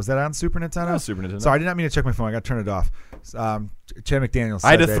 I believe. Or was that on Super Nintendo? That was Super Nintendo. Sorry, I did not mean to check my phone. I got to turn it off. Chad McDaniel said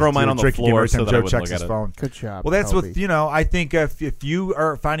I had to that throw mine on the drinking game floor every time so that Joe I wouldn't checks look his at it. phone. Good job. Well, that's Toby. with, I think if you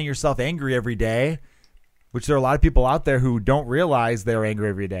are finding yourself angry every day, which there are a lot of people out there who don't realize they're angry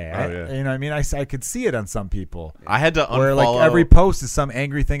every day. Oh, yeah. You know what I mean? I could see it on some people. I had to unfollow. Where like every post is some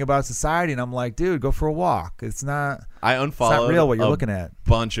angry thing about society, and I'm like, dude, go for a walk. It's not unfollowed real what you're a looking at.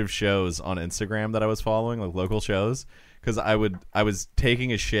 bunch of shows on Instagram that I was following, like local shows, because I was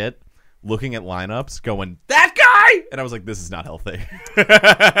taking a shit, looking at lineups, going, that guy, and I was like, this is not healthy.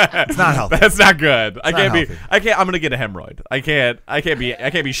 It's not healthy. That's not good. not healthy. I'm gonna get a hemorrhoid. I can't be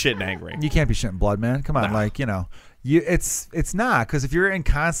shitting angry. You can't be shitting blood, man. Come on, No. it's not, because if you're in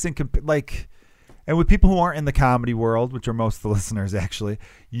constant and with people who aren't in the comedy world, which are most of the listeners actually,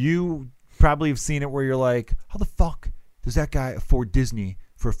 you probably have seen it where you're like, how the fuck does that guy afford Disney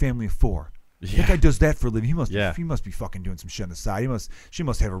for a family of 4? Yeah. That guy does that for a living. He must. Yeah. He must be fucking doing some shit on the side. She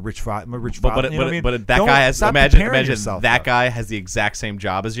must have a rich father. But you know what I mean? that Don't- guy has stop imagine comparing yourself, that though. guy has the exact same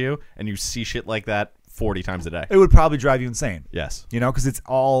job as you, and you see shit like that 40 times a day. It would probably drive you insane. Yes. Because it's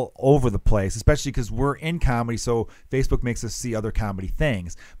all over the place, especially because we're in comedy, so Facebook makes us see other comedy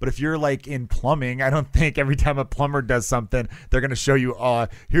things. But if you're like in plumbing, I don't think every time a plumber does something, they're going to show you,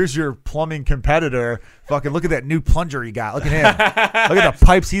 here's your plumbing competitor. Fucking look at that new plunger he got. Look at him. Look at the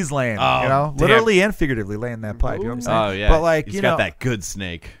pipes he's laying. Damn. Literally and figuratively laying that pipe. You know what I'm saying? Oh yeah. But like, he's got that good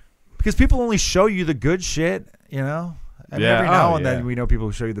snake. because people only show you the good shit, And Yeah. every now Oh, and yeah. then we know people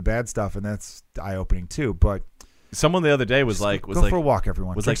who show you the bad stuff, and that's eye-opening too. But Someone the other day was like, go for a walk,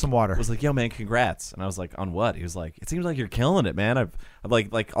 everyone. Drink some water. Was like, yo, man, congrats. And I was like, on what? He was like, it seems like you're killing it, man. I've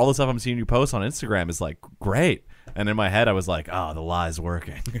like all the stuff I'm seeing you post on Instagram is like great. And in my head, I was like, oh, the lie's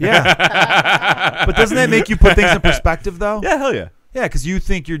working. Yeah. But doesn't that make you put things in perspective, though? Yeah, hell yeah. Yeah, because you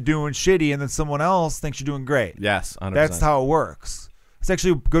think you're doing shitty, and then someone else thinks you're doing great. Yes, 100%. That's how it works. It's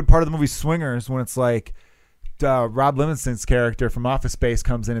actually a good part of the movie Swingers when it's like Rob Livingston's character from Office Space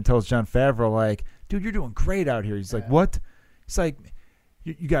comes in and tells Jon Favreau, like, dude, you're doing great out here. He's like, what? He's like,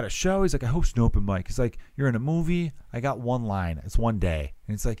 you got a show? He's like, I host an open mic. He's like, you're in a movie? I got one line. It's one day.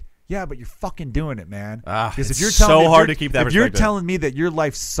 And it's like, yeah, but you're fucking doing it, man. It's if you're so me, hard to keep that If you're perspective. telling me that your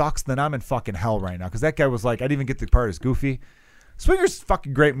life sucks, then I'm in fucking hell right now. Because that guy was like, I didn't even get the part as Goofy. Swingers is a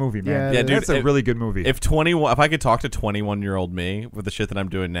fucking great movie, man. Yeah, dude, That's a really good movie. If I could talk to 21-year-old me with the shit that I'm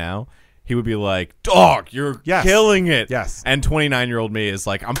doing now, he would be like, dog, you're killing it. Yes. And 29-year-old me is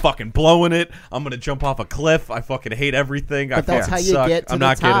like, I'm fucking blowing it. I'm going to jump off a cliff. I fucking hate everything. I But that's fucking how you suck. get to I'm the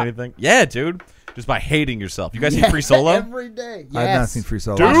not top. getting anything. Yeah, dude. just by hating yourself. You guys seen Free Solo? Every day. Yes. I have not seen Free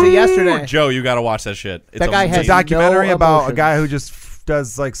Solo. Watched it yesterday. Joe, you got to watch that shit. It's That guy It's a has amazing. documentary no about a emotions. guy who just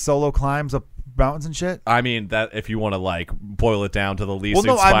does like solo climbs up mountains and shit. I mean, that if you want to like boil it down to the least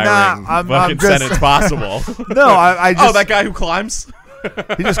Well, no, I'm inspiring not. I'm fucking just- sentence possible. No, I just Oh, that guy who climbs?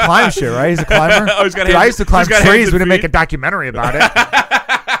 he just climbs shit, right? He's a climber. Oh, he's got Dude, hands- I used to climb he's got trees. hands We and didn't make feet. a documentary about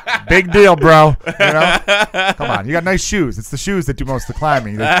it. Big deal, bro. You know? Come on, you got nice shoes. It's the shoes that do most of the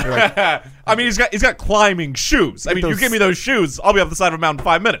climbing. You're like, I mean, he's got climbing shoes. I mean, you those- give me those shoes, I'll be up the side of a mountain in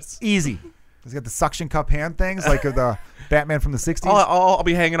 5 minutes. easy. He's got the suction cup hand things like the Batman from the '60s. I'll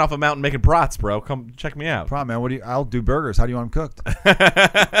be hanging off a mountain making brats, bro. Come check me out. Problem, man. I'll do burgers. How do you want them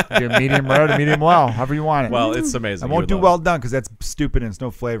cooked? Do medium rare to medium well, however you want it. Well, it's amazing. I You won't would do love well done because that's stupid and it's no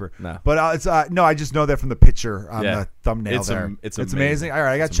flavor. No. But it's no. I just know that from the picture on Yeah. the thumbnail It's there. it's amazing. amazing. All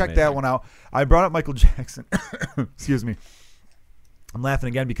right, I got to It's check that amazing. one out. I brought up Michael Jackson. Excuse me. I'm laughing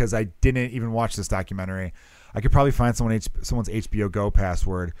again because I didn't even watch this documentary. I could probably find someone's HBO Go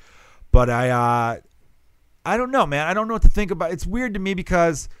password, but I don't know, man. I don't know what to think about. It's weird to me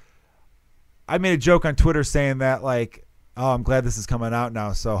because I made a joke on Twitter saying that like, oh, I'm glad this is coming out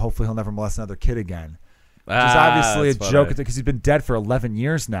now, so hopefully he'll never molest another kid again. Which is obviously a that's joke funny. because he's been dead for 11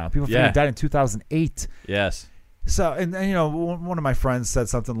 years now. People think Yeah. he died in 2008. Yes. So, and you know, one of my friends said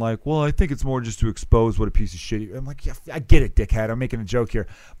something like, well, I think it's more just to expose what a piece of shit. I'm like, yeah, I get it, dickhead. I'm making a joke here.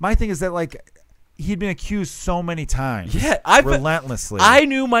 My thing is that, like, he'd been accused so many times. Yeah, relentlessly. I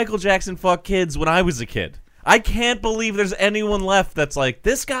knew Michael Jackson fucked kids when I was a kid. I can't believe there's anyone left that's like,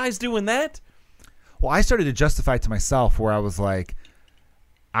 this guy's doing that? Well, I started to justify it to myself where I was like,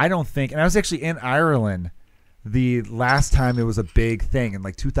 I don't think, and I was actually in Ireland the last time it was a big thing in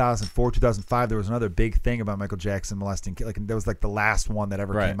like 2004, 2005. There was another big thing about Michael Jackson molesting kids. Like, that was like the last one that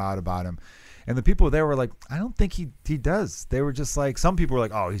ever Right. came out about him. And the people there were like, I don't think he does. They were just like, some people were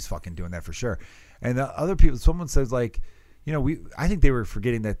like, oh, he's fucking doing that for sure. And the other people, someone says like, you know, I think they were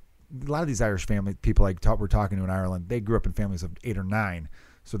forgetting that a lot of these Irish family people we're talking to in Ireland, they grew up in families of 8 or 9.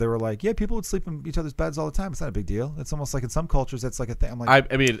 So they were like, yeah, people would sleep in each other's beds all the time. It's not a big deal. It's almost like in some cultures, that's like a thing. I'm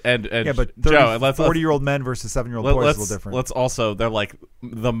like, I mean, and yeah, but 30, Joe, 40-year-old men versus 7-year-old boys is a little different. Let's also, they're like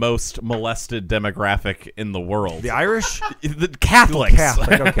the most molested demographic in the world. The Irish? The Catholics.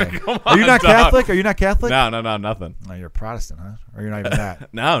 Catholic, okay. Come Are you on, not dog. Catholic? Are you not Catholic? No, nothing. No, you're a Protestant, huh? Or you're not even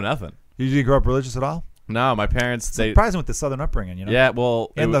that? No, nothing. You didn't grow up religious at all? No, my parents, they, Surprising with the Southern upbringing, you know? yeah,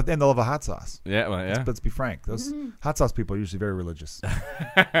 well, And the love of hot sauce. yeah, well, yeah. Let's be frank. Those hot sauce people are usually very religious.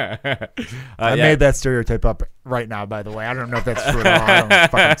 I Yeah. made that stereotype up right now, by the way. I don't know if that's true at all. I don't know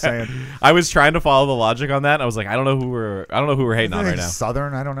what I'm saying. I was trying to follow the logic on that. I was like, I don't know who we're hating on right now.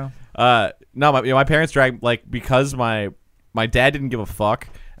 Southern, I don't know. No, my parents dragged, like, because my dad didn't give a fuck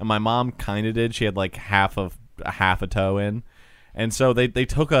and my mom kind of did. She had like half a toe in, and so they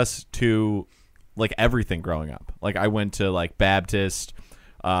took us to like everything growing up. Like, I went to like Baptist,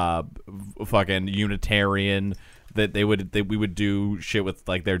 fucking Unitarian. That we would do shit with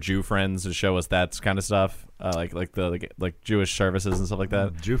like their Jew friends to show us that kind of stuff, like Jewish services and stuff like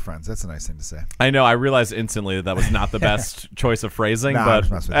that. Jew friends, that's a nice thing to say. I know. I realized instantly that was not the best choice of phrasing, Nah, I'm but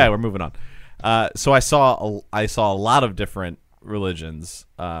just messing with hey, you. we're moving on. So I saw a lot of different religions.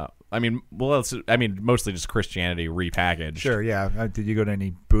 I mean, mostly just Christianity repackaged. Sure, yeah. Did you go to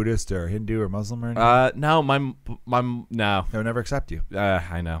any Buddhist or Hindu or Muslim or anything? No, my no. They would never accept you.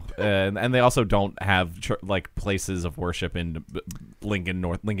 I know, and they also don't have like places of worship in Lincoln,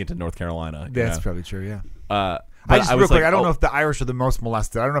 North Carolina. you That's know? probably true, yeah. But I just real was quick, like, I don't oh, know if the Irish are the most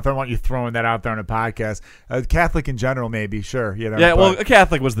molested. I don't know if I want you throwing that out there on a podcast. Catholic in general, maybe, sure. You know, Yeah, well, but- a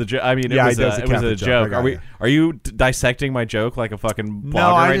Catholic was the joke. I mean, Yeah, it was it was a it was a Catholic joke. I joke. got you. Are you dissecting my joke like a fucking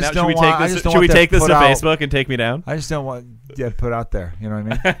blogger I right just now? don't Should we want- I take just this? don't Should we want take that this to put out. Facebook and take me down? I just don't want put out there. You know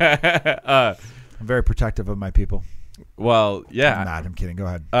what I mean? I'm very protective of my people. Well, yeah. I'm not. I'm kidding. Go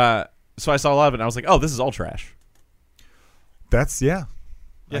ahead. So I saw a lot of it, and I was like, oh, this is all trash. That's yeah.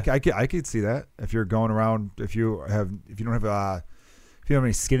 Yeah. I could see that if you're going around if you don't have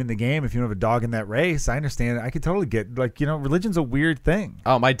any skin in the game, if you don't have a dog in that race. I understand. I could totally get religion's a weird thing.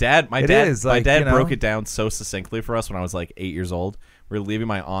 Oh, my dad is, like, broke it down so succinctly for us when I was like 8 years old. We were leaving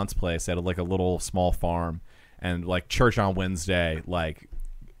my aunt's place. They had like a little small farm, and like church on Wednesday, like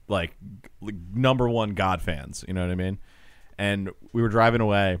number one God fans. You know what I mean? And we were driving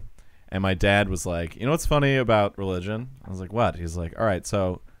away, and my dad was like, "You know what's funny about religion?" I was like, "What?" He's like, "All right,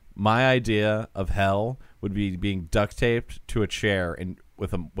 so my idea of hell would be being duct taped to a chair and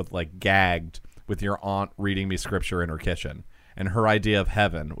with like gagged with your aunt reading me scripture in her kitchen. And her idea of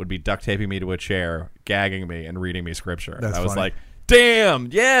heaven would be duct taping me to a chair, gagging me, and reading me scripture." That's I was funny. like, "Damn,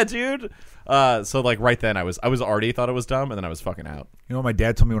 yeah, dude." So like right then, I was already thought it was dumb, and then I was fucking out. You know what my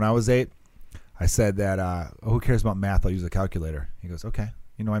dad told me when I was 8? I said that, who cares about math? I'll use a calculator. He goes, okay.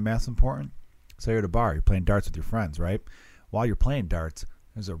 You know why math's important? So you're at a bar. You're playing darts with your friends, right? While you're playing darts,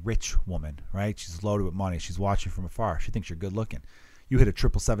 there's a rich woman, right? She's loaded with money. She's watching from afar. She thinks you're good looking. You hit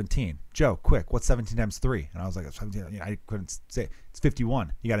a 17. Joe, quick, what's 17 times 3? And I was like, 17. I couldn't say it. It's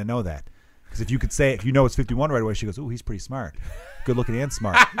 51. You got to know that. Because if you could say it, if you know it's 51 right away, she goes, ooh, he's pretty smart. Good looking and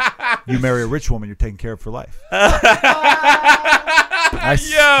smart. You marry a rich woman, you're taken care of for life.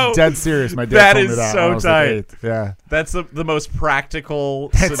 Yo, dead serious. My dad that told me is that so when I was, like, tight. 8. Yeah. That's the most practical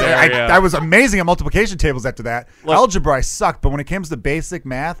That's it. scenario. I was amazing at multiplication tables after that. Look- Algebra, I sucked, but when it comes to basic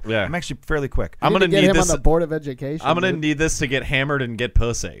math, Yeah. I'm actually fairly quick. I'm You gonna need to need get him this. on the board of education. I'm gonna dude. need this to get hammered and get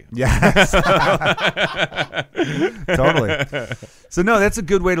pussy. Yes. Totally. So, no, that's a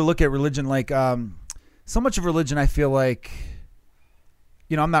good way to look at religion. Like, so much of religion, I feel like,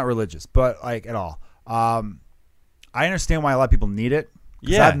 I'm not religious, but like at all. I understand why a lot of people need it. 'Cause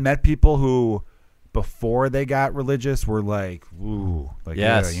Yeah. I've met people who, before they got religious, were like, "Ooh, like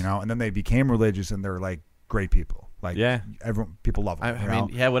Yes. yeah," and then they became religious, and they're like great people. Like, Yeah. everyone, people love them. I mean,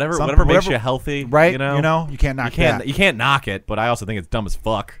 yeah, whatever Some- makes whatever- you healthy, right? You know, you can't knock that. you can't knock it, but I also think it's dumb as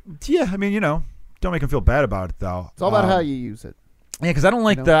fuck. Yeah, I mean, don't make them feel bad about it though. It's all about how you use it. Yeah, because I don't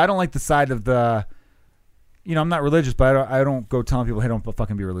like know? I don't like the side of the. I'm not religious, but I don't go telling people, hey, don't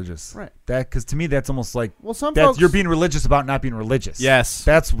fucking be religious. Right. Because to me, that's almost like Well, some that's folks you're being religious about not being religious. Yes.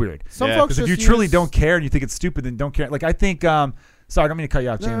 That's weird. Some Yeah. folks Because if you just truly use- don't care and you think it's stupid, then don't care. Like I think, sorry, I don't mean to cut you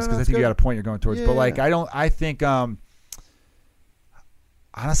off, No, James, no, because I it's think you good. got a point you're going towards. Yeah, But like, yeah. I think,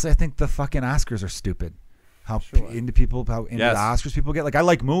 honestly, I think the fucking Oscars are stupid. How Sure. into people, how into Yes. the Oscars people get. Like I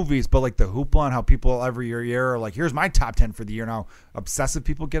like movies, but like the hoopla and how people every year are like, here's my top 10 for the year, and how obsessive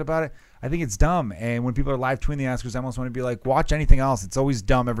people get about it. I think it's dumb. And when people are live tweeting the Oscars, I almost want to be like, watch anything else. It's always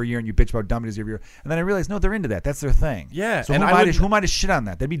dumb every year, and you bitch about dumb it is every year. And then I realize, no, they're into that. That's their thing. Yeah, So and who I am I wouldn't- who am I to shit on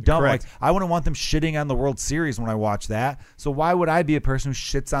that? That'd be dumb. Correct. Like I wouldn't want them shitting on the World Series when I watch that. So why would I be a person who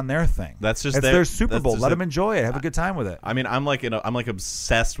shits on their thing? That's just it's their- their Super that's Bowl. just Let it. them enjoy it. Have a good time with it. I mean, I'm like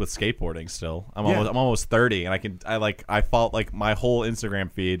obsessed with skateboarding still. I'm Yeah. almost 30, and I felt like my whole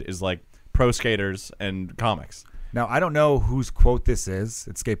Instagram feed is like pro skaters and comics. Now, I don't know whose quote this is.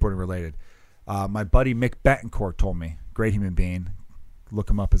 It's skateboarding related. My buddy Mick Betancourt told me. Great human being. Look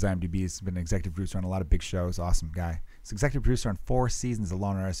him up as IMDb. He's been an executive producer on a lot of big shows. Awesome guy. He's executive producer on 4 seasons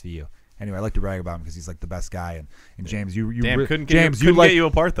alone on SVU. Anyway, I like to brag about him because he's like the best guy. And James, you Damn, couldn't get James, you, you like. get you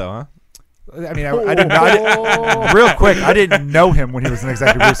apart though, huh? I mean, I didn't real quick, I didn't know him when he was an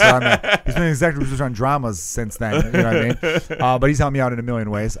executive producer on that. He's been an executive producer on dramas since then. You know what I mean? But he's helped me out in a million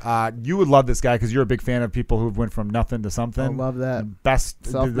ways. You would love this guy because you're a big fan of people who went from nothing to something. I love that. Best,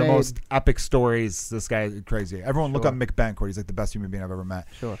 the Self-made. most epic stories. This guy is crazy. Everyone look Sure. up Mick Betancourt. He's like the best human being I've ever met.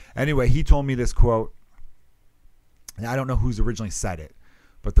 Sure. Anyway, he told me this quote. And I don't know who's originally said it,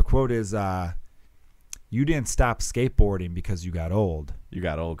 but the quote is, you didn't stop skateboarding because you got old. You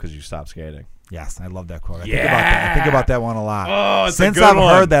got old because you stopped skating. Yes, I love that quote. Yeah. I think about that one a lot. Oh, it's a Since good I've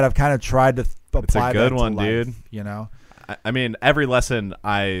one. heard that, I've kind of tried to apply good that one, to life, dude. You know? I mean, every lesson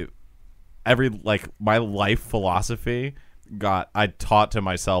my life philosophy I taught to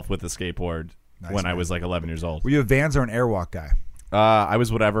myself with the skateboard Nice, when I man. was like 11 years old. Were you a Vans or an Airwalk guy? I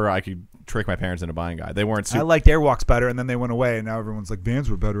was whatever I could trick my parents into buying guy. They weren't I super. liked Airwalks better, and then they went away, and now everyone's like, Vans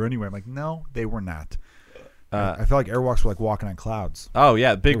were better anyway. I'm like, no, they were not. I feel like Airwalks were like walking on clouds. Oh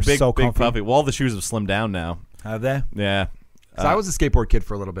yeah, They were big so big comfy. puffy. Well, all the shoes have slimmed down now. Have they? Yeah. So I was a skateboard kid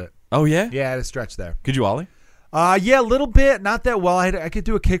for a little bit. Oh yeah. Yeah, I had a stretch there. Could you ollie? Yeah, a little bit. Not that well. I could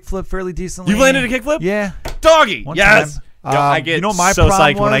do a kickflip fairly decently. You landed a kickflip? Yeah. Doggy. One Yes. time. Yo, I get you know, my so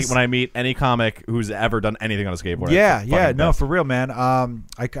problem psyched was- when I meet any comic who's ever done anything on a skateboard. Yeah, It's yeah, fucking no, best. for real, man.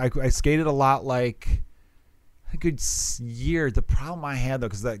 I skated a lot, like a good year. The problem I had though,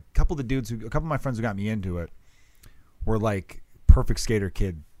 because a couple of my friends who got me into it were like perfect skater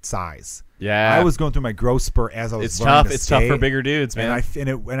kid size. Yeah. I was going through my growth spurt as I was. It's learning tough. to It's tough for skate, bigger dudes, man.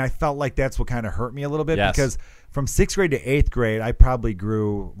 and I felt like that's what kind of hurt me a little bit Yes. because from 6th grade to 8th grade, I probably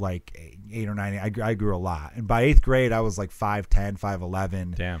grew like 8 or 9. I grew a lot, and by 8th grade, I was like 5'10",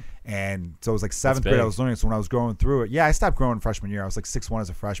 5'11". Damn. And so it was like 7th big. grade I was learning. So when I was going through it, I stopped growing freshman year. I was like 6'1" as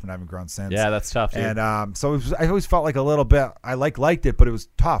a freshman. I haven't grown since. Yeah, that's tough, dude. And so I always felt like a little bit. I liked it, but it was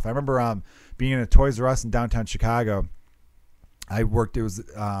tough. I remember being in a Toys R Us in downtown Chicago. I worked. It was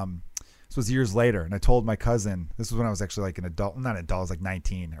this was years later, and I told my cousin. This was when I was actually like an adult. Not an adult. I was like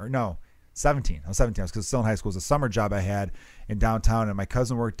 19 or no. 17. I was 17. I was still in high school. It was a summer job I had in downtown, and my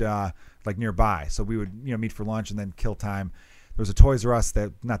cousin worked like nearby. So we would meet for lunch and then kill time. There was a Toys R Us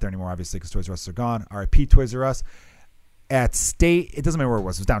that not there anymore, obviously, because Toys R Us are gone. RIP Toys R Us at State. It doesn't matter where it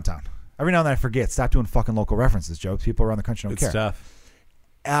was. It was downtown. Every now and then I forget. Stop doing fucking local references, Joe. People around the country don't It's care. tough.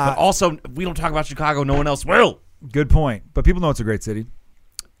 But also, we don't talk about Chicago. No one else will. Good point. But people know it's a great city.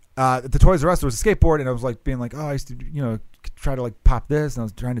 At the Toys R Us, there was a skateboard, and I was like being like, oh, I used to, try to like pop this, and I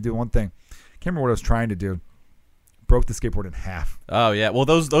was trying to do one thing. Can't remember what I was trying to do. Broke the skateboard in half. Oh yeah. Well,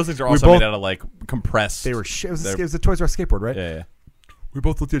 those things are also made out of like compressed. They were shit. It was a Toys R Us skateboard, right? Yeah. We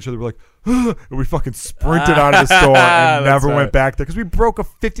both looked at each other. We're like, and we fucking sprinted out of the store and never went back there because we broke a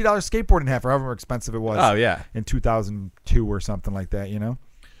 $50 skateboard in half, or however expensive it was. Oh yeah. In 2002 or something like that.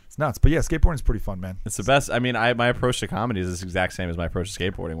 It's nuts. But yeah, skateboarding is pretty fun, man. It's the best. I mean, my approach to comedy is the exact same as my approach to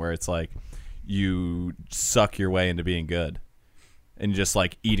skateboarding, where it's like you suck your way into being good, and just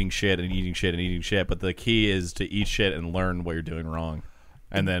like eating shit and eating shit and eating shit. But the key is to eat shit and learn what you're doing wrong,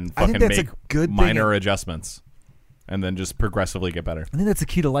 and then fucking make minor adjustments. And then just progressively get better. I think that's the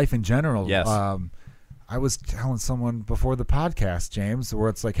key to life in general. Yes. I was telling someone before the podcast, James, where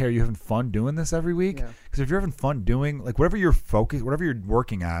it's like, hey, are you having fun doing this every week? Because if you're having fun doing, like, whatever you're focused, whatever you're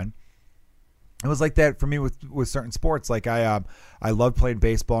working on, it was like that for me with certain sports. Like, I love playing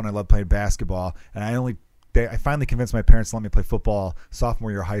baseball and I love playing basketball. And I finally convinced my parents to let me play football sophomore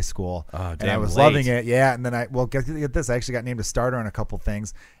year of high school. Oh, damn, and I was loving it. Yeah. And then get this. I actually got named a starter on a couple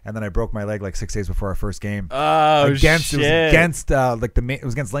things. And then I broke my leg like 6 days before our first game. Oh, shit. It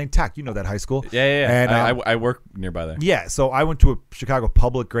was against Lane Tech. You know that high school. Yeah. And I work nearby there. Yeah. So I went to a Chicago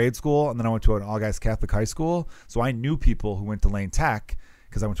public grade school, and then I went to an all-guys Catholic high school. So I knew people who went to Lane Tech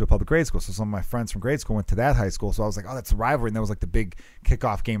because I went to a public grade school. So some of my friends from grade school went to that high school. So I was like, oh, that's a rivalry. And that was like the big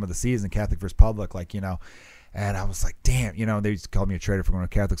kickoff game of the season, Catholic versus public, And I was like, damn, they used to call me a traitor for going to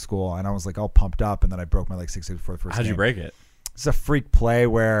Catholic school. And I was like all pumped up. And then I broke my leg 6 days before the first game. How'd you break it? It's a freak play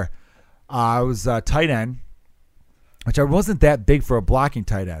where I was tight end, which I wasn't that big for a blocking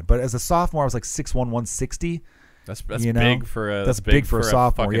tight end. But as a sophomore, I was like 6'1", 160. That's big for a big for a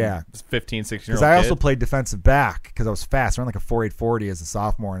sophomore, yeah. 15, 16-year-old Because I also played defensive back because I was fast. I ran like a 4.8 40 as a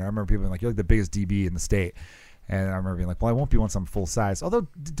sophomore. And I remember people being like, you're like the biggest DB in the state. And I remember being like, well, I won't be once I'm full size. Although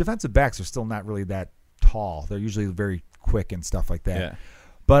defensive backs are still not really that tall. They're usually very quick and stuff like that. Yeah.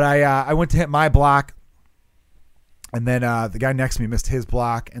 But I went to hit my block, and then the guy next to me missed his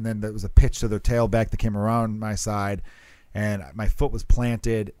block, and then there was a pitch to the tailback that came around my side, and my foot was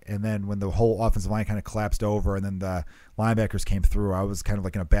planted, and then when the whole offensive line kind of collapsed over, and then the linebackers came through, I was kind of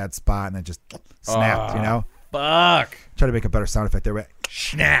like in a bad spot, and then just snapped, Fuck. Try to make a better sound effect there, but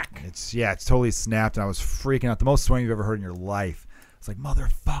snack. It's totally snapped, and I was freaking out. The most swearing you've ever heard in your life. It's like,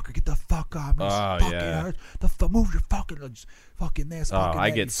 motherfucker, get the fuck off. Move your fucking this.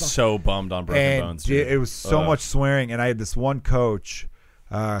 I get so bummed on broken bones. Dude. It was so much swearing. And I had this one coach,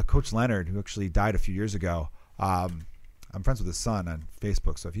 Coach Leonard, who actually died a few years ago. I'm friends with his son on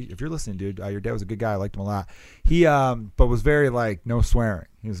Facebook. So if you're listening, dude, your dad was a good guy. I liked him a lot. He but was very like no swearing.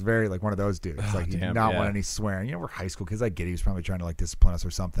 He was very like one of those dudes. He did not want any swearing. We're high school kids. I get it. He was probably trying to like discipline us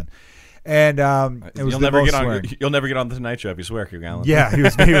or something. And it was you'll never get on the Tonight Show if you swear, Hugh Gallen. Yeah, he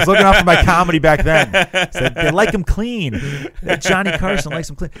was looking out for my comedy back then. Said they like him clean. That Johnny Carson likes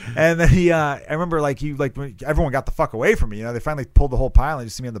him clean. And then I remember when everyone got the fuck away from me. They finally pulled the whole pile and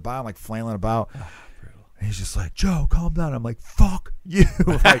just see me on the bottom like flailing about. And he's just like, Joe, calm down. I'm like, fuck you.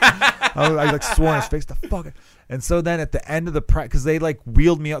 I swore in his face, the fuck. And so then at the end of the practice, because they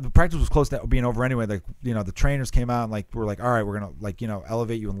wheeled me up. The practice was close to being over anyway. The trainers came out and were like, all right, we're gonna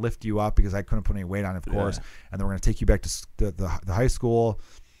elevate you and lift you up because I couldn't put any weight on, of course. And then we're gonna take you back to the high school.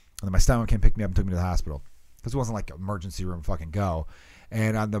 And then my stepmom came pick me up and took me to the hospital because it wasn't like emergency room fucking go.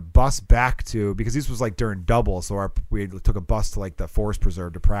 And on the bus back because this was during double, so we took a bus to the Forest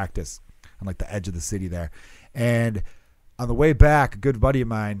Preserve to practice on the edge of the city there. And on the way back, a good buddy of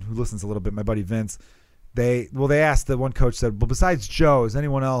mine who listens a little bit, my buddy Vince, they asked, the one coach said, well, besides Joe, is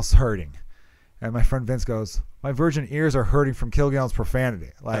anyone else hurting? And my friend Vince goes, my virgin ears are hurting from Kilgallen's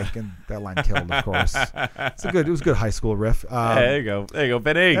profanity. And that line killed, of course. It was a good high school riff. There you go,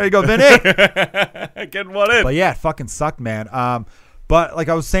 Vinny. There you go, Vinny. Getting one in. But yeah, it fucking sucked, man. But like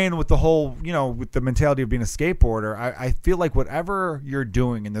I was saying with the whole, with the mentality of being a skateboarder, I feel like whatever you're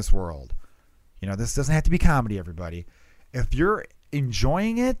doing in this world, this doesn't have to be comedy, everybody. If you're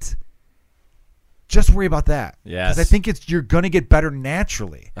enjoying it, just worry about that. Yes. Because I think you're going to get better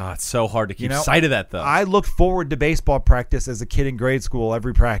naturally. Oh, it's so hard to keep sight of that, though. I looked forward to baseball practice as a kid in grade school,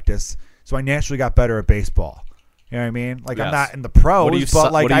 every practice, so I naturally got better at baseball. You know what I mean? Yes. I'm not in the pros,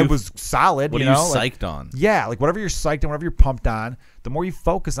 but I was solid. What are you psyched on? Yeah, whatever you're psyched on, whatever you're pumped on, the more you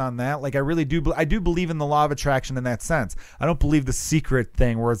focus on that, I really do. I do believe in the law of attraction in that sense. I don't believe the secret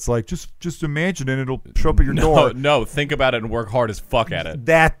thing where it's just imagine it, it'll show up at your door. No, think about it and work hard as fuck at it.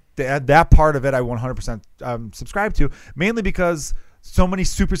 That part of it, I 100% subscribe to, mainly because So many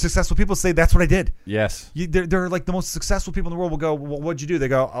super successful people say that's what I did. Yes. They're like the most successful people in the world will go, well, what'd you do? They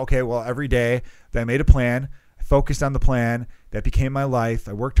go, okay, well, every day I made a plan. I focused on the plan. That became my life.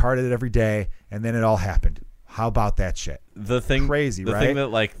 I worked hard at it every day, and then it all happened. How about that shit? Crazy, the right? thing that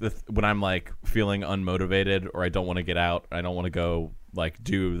like when I'm like feeling unmotivated or I don't want to get out, I don't want to go like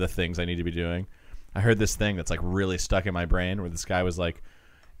do the things I need to be doing. I heard this thing that's like really stuck in my brain where this guy was like,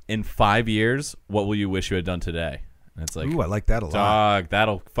 in 5 years, what will you wish you had done today? And it's like, Ooh, I like that a lot. Dog,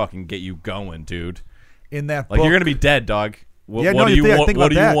 that'll fucking get you going, dude. In that like book, you're gonna be dead, dog. What Yeah, no, do you think want? about What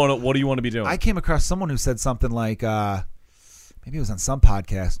do you that. want? What do you want to be doing? I came across someone who said something like, maybe it was on some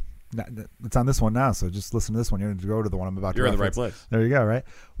podcast. It's on this one now, so just listen to this one. You're going to go to the one I'm about to You're in the right reference. place. There you go, right?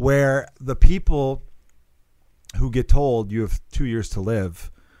 Where the people who get told you have 2 years to live,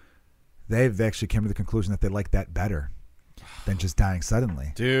 they've actually came to the conclusion that they like that better than just dying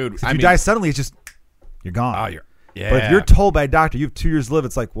suddenly. Dude, If you die suddenly, it's just, you're gone. Oh, yeah. But if you're told by a doctor you have 2 years to live,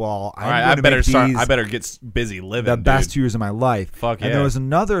 it's like, well, I'm going to make these I better get busy living. the dude. best 2 years of my life. Fuck And yeah. there was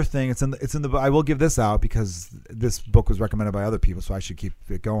another thing. It's in the. I will give this out because this book was recommended by other people, so I should keep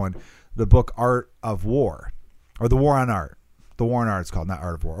it going. The book Art of War, or The War on Art. The War on Art is called, not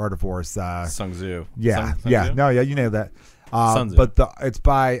Art of War. Art of War is Sun Tzu. yeah, Sun yeah, Tzu? no, yeah, you nailed that. Sun Tzu. But it's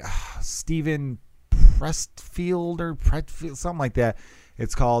by Stephen Pressfield or Pretfield, something like that.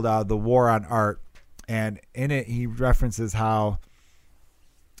 It's called The War on Art, and in it he references how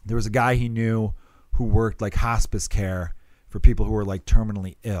there was a guy he knew who worked like hospice care for people who were like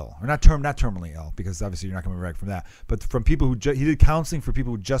terminally ill, or not terminally ill, because obviously you're not going to be right from that, but from people who he did counseling for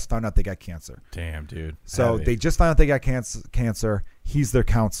people who just found out they got cancer. Damn, dude. So Heavy. they just found out they got cancer. He's their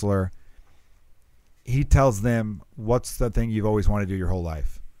counselor. He tells them, what's the thing you've always wanted to do your whole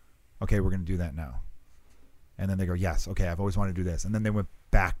life? Okay, we're going to do that now. And then they go, yes, okay, I've always wanted to do this. And then they went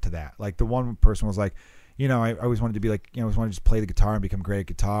back to that. Like the one person was like, I always wanted to be like, I always wanted to just play the guitar and become great at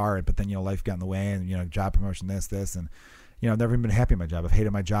guitar. But then, life got in the way and, job promotion, this. And, I've never even been happy in my job. I've hated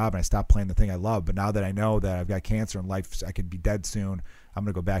my job and I stopped playing the thing I love. But now that I know that I've got cancer and life, I could be dead soon, I'm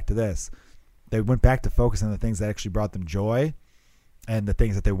going to go back to this. They went back to focus on the things that actually brought them joy and the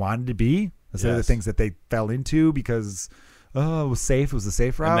things that they wanted to be instead of the things that they fell into because, it was safe. It was the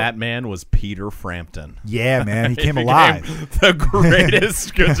safe route. And that man was Peter Frampton. Yeah, man. He came Became alive. The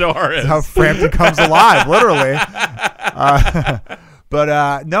greatest guitarist. That's how Frampton comes alive, literally.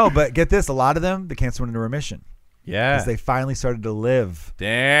 But get this. A lot of them, the cancer went into remission. Yeah. Because they finally started to live.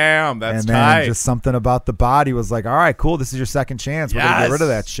 Damn, that's and then tight. just something about the body was like, all right, cool. This is your second chance. We're going to get rid of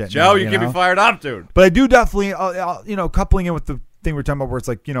that shit. Joe, now, you get me fired up, dude. But I do definitely, coupling it with the thing we're talking about where it's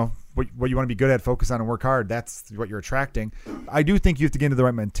like, what you want to be good at, focus on and work hard. That's what you're attracting. I do think you have to get into the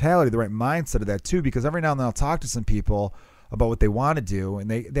right mentality, the right mindset of that too, because every now and then I'll talk to some people about what they want to do,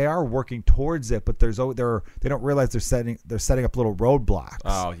 and they are working towards it, but they don't realize they're setting up little roadblocks.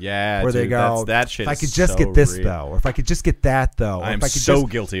 Oh yeah, where dude, they go, that shit. If I could is just so get this real. though, or if I could just get that though, I am if I could so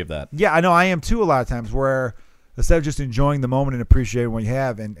just, guilty of that. yeah, I know I am too. A lot of times where instead of just enjoying the moment and appreciating what you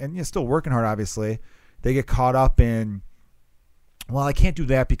have, and you're still working hard, obviously, they get caught up in, well, I can't do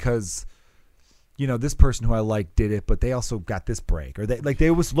that because this person who I like did it, but they also got this break, or they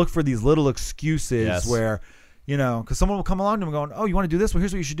always look for these little excuses where. Because someone will come along to them going, oh, you want to do this? Well,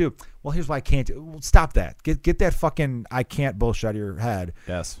 here's what you should do. Well, here's why I can't do it. Well, stop that. Get that fucking I can't bullshit out of your head.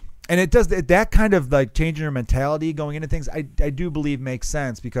 Yes. And it does that kind of like changing your mentality going into things. I do believe makes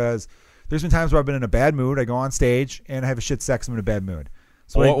sense because there's been times where I've been in a bad mood. I go on stage and I have a shit sex. I'm in a bad mood.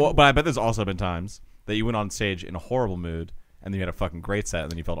 So but I bet there's also been times that you went on stage in a horrible mood and then you had a fucking great set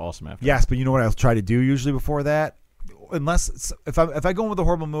and then you felt awesome after. Yes, but you know what I'll try to do usually before that? Unless if I go in with a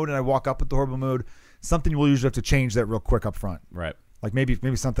horrible mood and I walk up with the horrible mood, something will usually have to change that real quick up front. Right. Like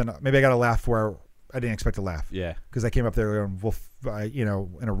maybe something. Maybe I got to laugh where I didn't expect to laugh. Yeah. Because I came up there and in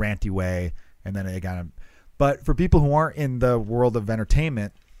a ranty way, and then I got him. But for people who aren't in the world of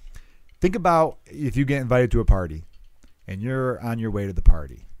entertainment, think about if you get invited to a party, and you're on your way to the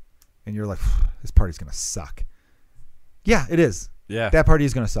party, and you're like, this party's gonna suck. Yeah, it is. Yeah. That party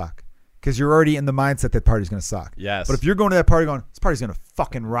is gonna suck. Because you're already in the mindset that party's going to suck. Yes. But if you're going to that party going, this party's going to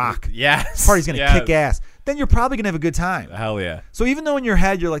fucking rock. Yes. This party's going to kick ass. Then you're probably going to have a good time. Hell yeah. So even though in your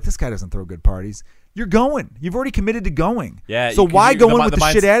head you're like, this guy doesn't throw good parties, you're going. You've already committed to going. Yeah. So why go in with the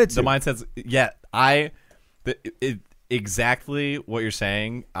shit attitude? The mindset's, exactly what you're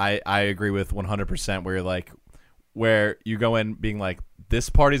saying. I agree with 100% where you're like, where you go in being like, this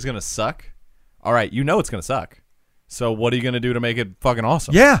party's going to suck. All right. You know it's going to suck. So what are you going to do to make it fucking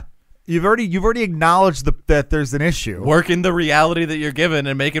awesome? Yeah. You've already acknowledged that there's an issue. Work in the reality that you're given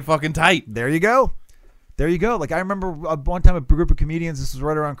and make it fucking tight. There you go. Like I remember one time a group of comedians. This was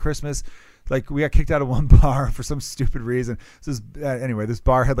right around Christmas. like we got kicked out of one bar for some stupid reason. So anyway, this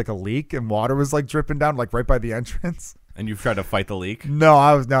bar had like a leak and water was like dripping down like right by the entrance. And you've tried to fight the leak? No,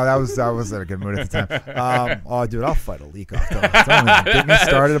 I was in a good mood at the time. Oh, dude, I'll fight a leak off though. Don't even get me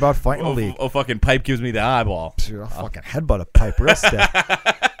started about fighting a leak. Oh, fucking pipe gives me the eyeball. Dude, I'll fucking headbutt a pipe real stiff.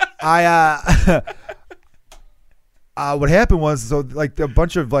 What happened was, so like a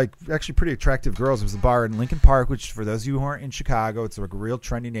bunch of like actually pretty attractive girls. There was a bar in Lincoln Park, which for those of you who aren't in Chicago, it's like a real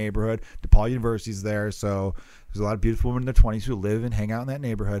trendy neighborhood. DePaul University's there, so there's a lot of beautiful women in their 20s who live and hang out in that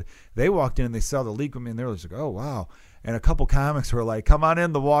neighborhood. They walked in and they saw the leak with me, and they were just like, "Oh wow." And a couple comics were like, "Come on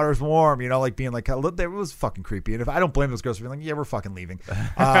in, the water's warm," like being like, it was fucking creepy. And if I don't blame those girls for being like, "Yeah, we're fucking leaving,"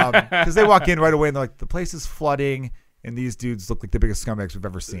 because they walk in right away and they're like, "The place is flooding." And these dudes look like the biggest scumbags we've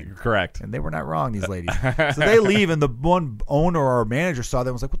ever seen. Correct. And they were not wrong, these ladies. So they leave, and the one owner or manager saw them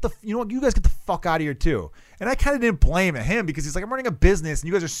and was like, you guys get the fuck out of here, too. And I kind of didn't blame him because he's like, I'm running a business, and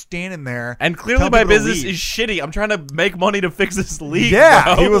you guys are standing there. And clearly my business is shitty. I'm trying to make money to fix this leak,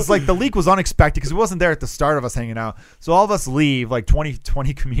 Yeah, bro. he was like, the leak was unexpected because it wasn't there at the start of us hanging out. So all of us leave, like 20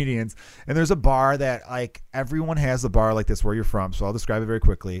 comedians, and there's a bar that, like, everyone has a bar like this where you're from, so I'll describe it very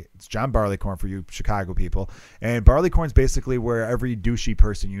quickly. It's John Barleycorn for you Chicago people. And Barleycorn's basically where every douchey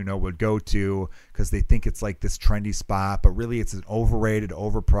person would go to because they think it's like this trendy spot, but really it's an overrated,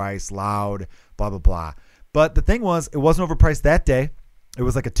 overpriced, loud, blah, blah, blah. But the thing was, it wasn't overpriced that day. It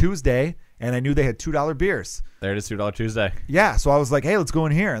was like a Tuesday, and I knew they had $2 beers. There it is, $2 Tuesday. Yeah, so I was like, "Hey, let's go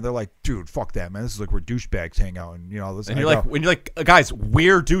in here." And they're like, "Dude, fuck that, man. This is like where douchebags hang out." And this. And you're like, guys,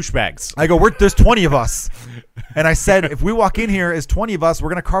 we're douchebags. I go, there's 20 of us. And I said, if we walk in here as 20 of us, we're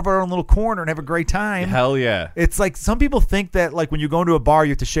gonna carve out our own little corner and have a great time. Hell yeah. It's like some people think that like when you go into a bar,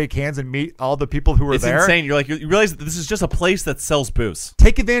 you have to shake hands and meet all the people who are It's there. insane. You're like, you realize that this is just a place that sells booze.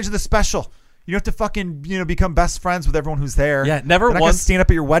 Take advantage of the special. You don't have to fucking become best friends with everyone who's there. Yeah, They're not gonna once stand up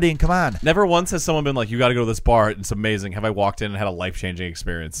at your wedding. Come on. Never once has someone been like, you got to go to this bar. It's amazing. Have I walked in and had a life-changing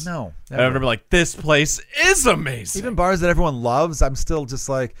experience? No. And I've never been like, this place is amazing. Even bars that everyone loves, I'm still just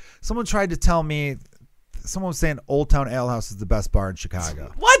like, someone tried to tell me, someone was saying Old Town Ale House is the best bar in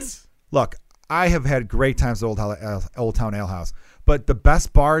Chicago. What? Look, I have had great times at Old Town Ale House, but the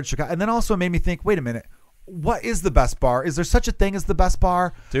best bar in Chicago, and then also it made me think, wait a minute, what is the best bar? Is there such a thing as the best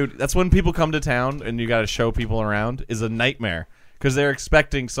bar? Dude, that's when people come to town and you got to show people around is a nightmare because they're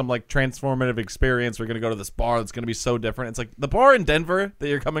expecting some like transformative experience. We're going to go to this bar that's going to be so different. It's like the bar in Denver that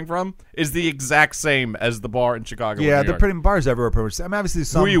you're coming from is the exact same as the bar in Chicago. Yeah, they're pretty bars everywhere. Pretty much. I mean, obviously,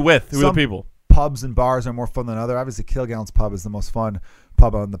 Who are you with? Who are the people? Pubs and bars are more fun than other. Obviously, Kilgallen's pub is the most fun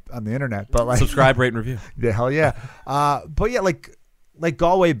pub on the internet. But like, subscribe, rate, and review. Yeah, hell yeah. But yeah, like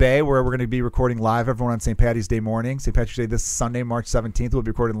Galway Bay, where we're going to be recording live, everyone on St. Patty's Day morning. St. Patrick's Day this Sunday, March 17th. We'll be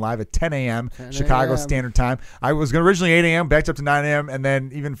recording live at 10 a.m. Chicago Standard Time. I was going to originally 8 a.m., backed up to 9 a.m., and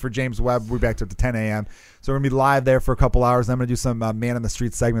then even for James Webb, we backed up to 10 a.m. So we're going to be live there for a couple hours. And I'm going to do some man on the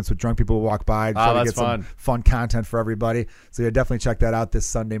street segments with drunk people who walk by. Try to get some fun content for everybody. So yeah, definitely check that out this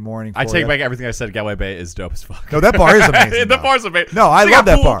Sunday morning. I take back everything I said. Galway Bay is dope as fuck. No, that bar is amazing. The bar's amazing. No, I love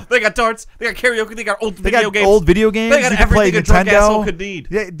that bar. They got darts. They got karaoke. They got old video games. Old video games. They got you can play everything a Nintendo. drunk asshole could need.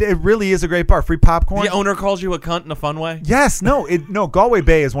 Yeah, it really is a great bar. Free popcorn. The owner calls you a cunt in a fun way. Yes. No. Galway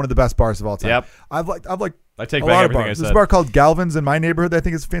Bay is one of the best bars of all time. Yep. I've liked I take a back lot of everything bars. I said. There's a bar called Galvin's in my neighborhood that I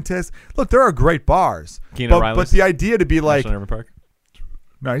think is fantastic. Look, there are great bars. Keenan but Riley's. the idea to be like National Urban Park.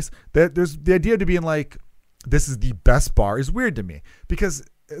 nice. There's the idea to being like this is the best bar is weird to me because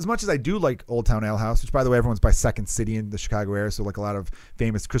as much as I do like Old Town Ale House, which by the way everyone's by Second City in the Chicago area, so like a lot of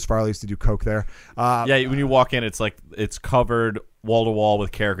famous Chris Farley used to do coke there. Yeah, when you walk in, it's like it's covered wall to wall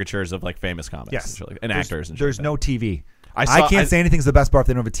with caricatures of like famous comics Yes. and, shit and actors. And there's shit no TV. I can't say anything's the best bar if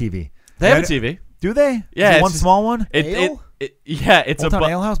they don't have a TV. They have a TV. Do they? Yeah, Is it it's one just- small one. It's Old Town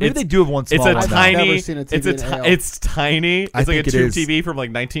Ale House. Maybe they do have one small It's a one. now. I've tiny. never seen a TV It's in Ale. it's tiny. It's I like think a it tube is. TV from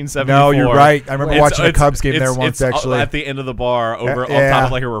like 1974. No, you're right. I remember watching a Cubs game there it's- once it's actually. at the end of the bar over on Yeah. top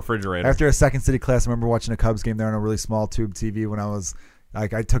of like a refrigerator. After a Second City class, I remember watching a Cubs game there on a really small tube TV when I was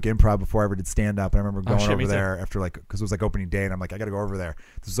like, I took improv before I ever did stand up. And I remember going shit, me over too. there after because it was like opening day, and I'm like, I got to go over there.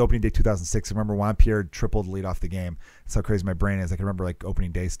 This was opening day 2006. I remember Juan Pierre tripled lead off the game. That's how crazy my brain is. I can remember like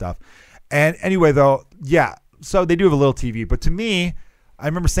opening day stuff. And anyway, though, yeah. So they do have a little TV, but to me, I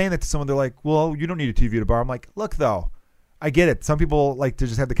remember saying that to someone. They're like, "Well, you don't need a TV at a bar." I'm like, "Look, though, I get it. Some people like to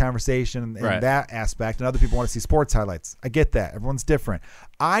just have the conversation and Right. that aspect, and other people want to see sports highlights. I get that. Everyone's different.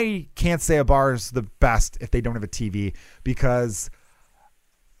 I can't say a bar is the best if they don't have a TV because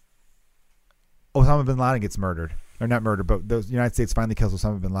Osama bin Laden gets murdered. or not murder, but the United States finally kills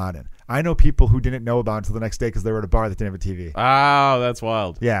Osama bin Laden. I know people who didn't know about it until the next day because they were at a bar that didn't have a TV. Oh, that's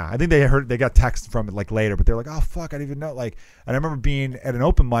wild. Yeah, I think they got text from it like later, but they're like, oh fuck, I didn't even know. Like, and I remember being at an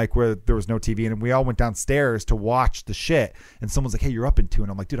open mic where there was no TV, and we all went downstairs to watch the shit, and someone's like, hey, you're up in 2,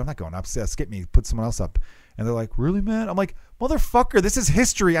 and I'm like, dude, I'm not going up. Skip me, put someone else up. And they're like, really, man? I'm like, motherfucker, this is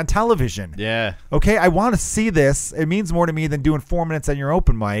history on television. Yeah. Okay, I want to see this. It means more to me than doing 4 minutes on your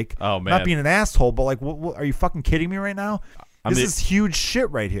open mic. Oh, man. Not being an asshole, but like, what, are you fucking kidding me right now? This is huge shit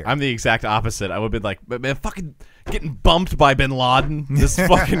right here. I'm the exact opposite. I would be like, man, fucking getting bumped by bin Laden, this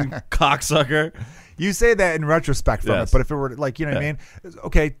fucking cocksucker. You say that in retrospect from Yes. it, but if it were like, you know what I mean?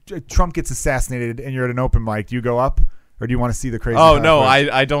 Okay, Trump gets assassinated and you're at an open mic. Do you go up? Or do you want to see the crazy? Oh, no,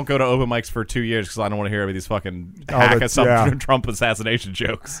 I don't go to open mics for 2 years because I don't want to hear any of these fucking Trump assassination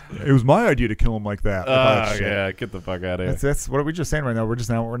jokes. It was my idea to kill him like that. Oh, yeah, get the fuck out of here. That's what are we just saying right now?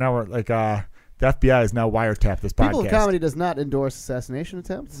 We're now like the FBI is now wiretapped this podcast. People of Comedy does not endorse assassination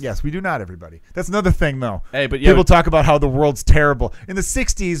attempts. Yes, we do not, everybody. That's another thing, though. Hey, but yeah, people talk about how the world's terrible. In the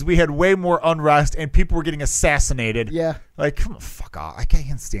 60s, we had way more unrest, and people were getting assassinated. Yeah. Like, come on, fuck off. I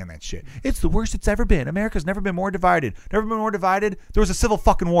can't stand that shit. It's the worst it's ever been. America's never been more divided. Never been more divided. There was a civil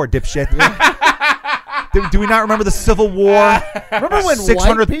fucking war, dipshit. Do we not remember the Civil War? Remember when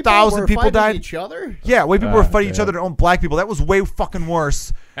 600,000 people died? Each other? Yeah, white people were fighting each other to own black people. That was way fucking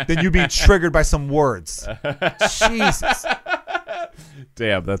worse than you being triggered by some words. Jesus.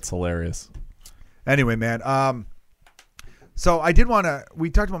 Damn, that's hilarious. Anyway, man. So I did want to. We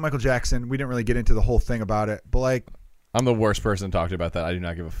talked about Michael Jackson. We didn't really get into the whole thing about it, but like, I'm the worst person to talk to about that. I do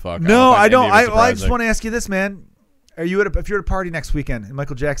not give a fuck. No, I don't. I just surprising. want to ask you this, man. Are you if you're at a party next weekend and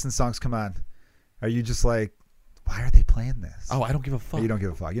Michael Jackson songs come on? Are you just like, why are they playing this? Oh, I don't give a fuck. You don't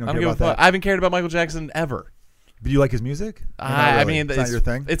give a fuck. You don't I care don't give about a fuck. that. I haven't cared about Michael Jackson ever. Do you like his music? I Really? mean, it's not your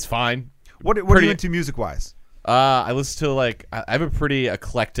thing. It's fine. What are you into music wise? I listen to like I have a pretty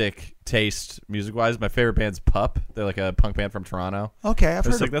eclectic taste music wise. My favorite band's Pup. They're like a punk band from Toronto. Okay, I've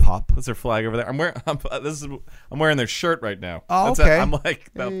It's heard like of Pop. That's their flag over there. I'm wearing their shirt right now. Oh, That's okay. I'm like,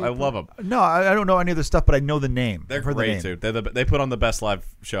 I love them. No, I don't know any of their stuff, but I know the name. They're I've heard the great name. too. They put on the best live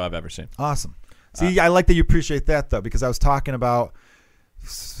show I've ever seen. Awesome. See, I like that you appreciate that though, because I was talking about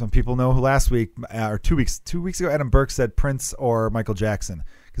some people know who last week or 2 weeks ago, Adam Burke said Prince or Michael Jackson,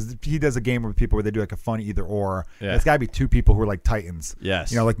 because he does a game with people where they do like a fun either or. Yeah. It's got to be two people who are like titans.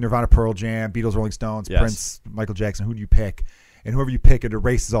 Yes. You know, like Nirvana, Pearl Jam, Beatles, Rolling Stones, Yes. Prince, Michael Jackson. Who do you pick? And whoever you pick, it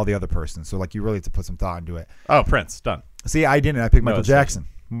erases all the other person. So like you really have to put some thought into it. Oh, Prince, done. See, I didn't. I picked Michael it's Jackson,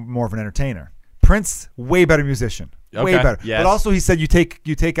 more of an entertainer. Prince, way better musician, way Okay, better. yes. But also, he said you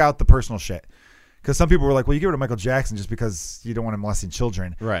take out the personal shit, because some people were like, "Well, you get rid of Michael Jackson just because you don't want him molesting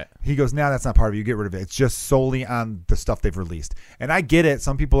children." Right. He goes, "No, that's not part of it. You get rid of it. It's just solely on the stuff they've released." And I get it.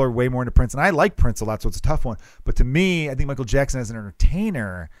 Some people are way more into Prince, and I like Prince a lot, so it's a tough one. But to me, I think Michael Jackson as an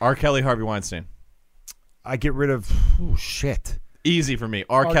entertainer, R. Kelly, Harvey Weinstein. I get rid of. Oh shit. Easy for me.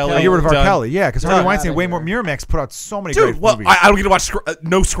 R. R. Kelly. I get rid of R. done. Kelly, yeah, because Harvey Done. Weinstein Outta way here. more. Miramax put out so many Dude, great well, movies. I don't get to watch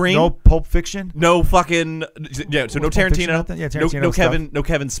no Scream. No Pulp Fiction. No fucking yeah. So no What's Pulp Fiction Tarantino. nothing? Yeah, Tarantino no stuff. No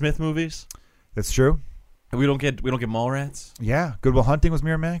Kevin Smith movies. That's true. We don't get Mallrats. Yeah, Good Will Hunting was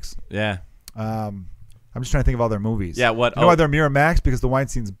Miramax. Yeah. I'm just trying to think of all their movies. Yeah. What? You know why they're Miramax? Because the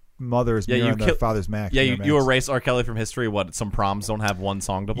Weinstein's mother is Yeah, Mira you and their kill- father's Max. Yeah. You Miramax. erase R. Kelly from history. What? Some proms don't have one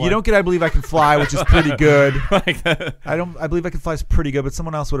song to play. You don't get I Believe I Can Fly, which is pretty good. like I Believe I Can Fly is pretty good, but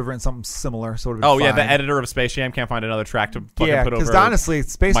someone else would have written something similar. So it would have oh been yeah, the fine. editor of Space Jam can't find another track to fucking Yeah, put over. because honestly,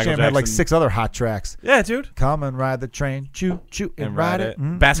 Space Michael Jam had like Jackson. 6 other hot tracks. Yeah, dude. Come and ride the train, choo choo and ride it.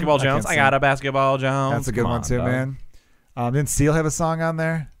 Basketball I can't Jones. I sing. got a Basketball Jones. That's a good Come one on, too, dog. man. Didn't Seal have a song on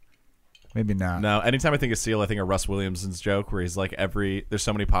there? Maybe not. No, anytime I think of Seal, I think of Russ Williamson's joke where he's like, there's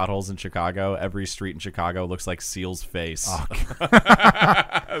so many potholes in Chicago, every street in Chicago looks like Seal's face. Oh,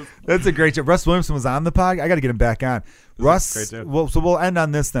 that's a great joke. Russ Williamson was on the pod. I got to get him back on. Russ, great dude. well, so we'll end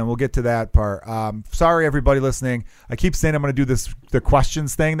on this then. We'll get to that part. Sorry, everybody listening. I keep saying I'm going to do the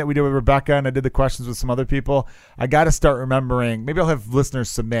questions thing that we did with Rebecca, and I did the questions with some other people. I got to start remembering. Maybe I'll have listeners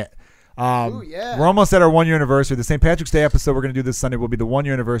submit. Ooh, yeah. We're almost at our 1 year anniversary. The St. Patrick's Day episode we're going to do this Sunday will be the 1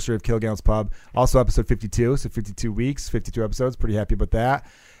 year anniversary of Kilgallen's Pub. Also episode 52, so 52 weeks, 52 episodes. Pretty happy about that.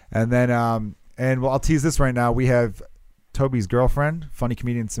 And then, I'll tease this right now. We have Toby's girlfriend, funny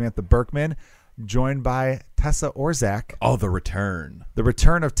comedian Samantha Berkman, joined by Tessa Orzak. Oh, the return. The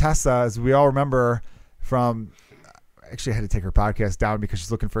return of Tessa, as we all remember from. Actually, I had to take her podcast down because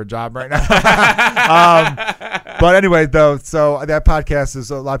she's looking for a job right now. But anyway, though, so that podcast is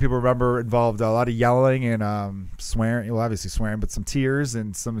a lot of people remember involved a lot of yelling and swearing. Well, obviously swearing, but some tears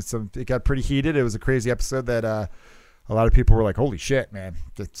and some. It got pretty heated. It was a crazy episode that a a lot of people were like, "Holy shit, man!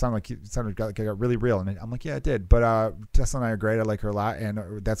 It sounded like it got really real." And I'm like, "Yeah, it did." But Tessa and I are great. I like her a lot,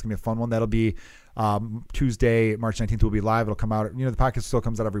 and that's gonna be a fun one. That'll be Tuesday, March 19th. Will be live. It'll come out. The podcast still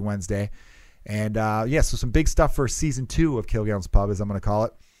comes out every Wednesday, and so some big stuff for season 2 of Kilgallen's Pub, as I'm gonna call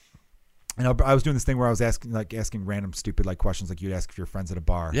it. And I was doing this thing where I was asking random stupid questions like you'd ask if your friends at a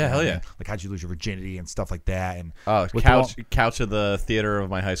bar. Yeah, hell yeah. Like how'd you lose your virginity and stuff like that. And couch of the theater of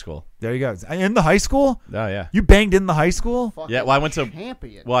my high school. There you go. In the high school? Oh yeah. You banged in the high school? Yeah. Well, I went to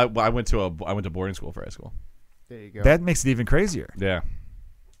champion. Well, I went to boarding school for high school. There you go. That makes it even crazier. Yeah.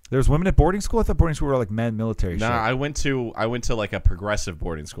 There's women at boarding school. I thought boarding school were like men military. No, shit. I went to like a progressive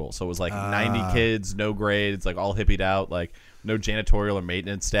boarding school, so it was like 90 kids, no grades, like all hippied out, like no janitorial or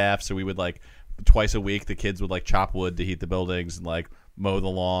maintenance staff. So we would like twice a week the kids would like chop wood to heat the buildings and like mow the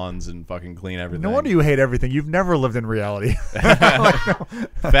lawns and fucking clean everything. No wonder you hate everything. You've never lived in reality.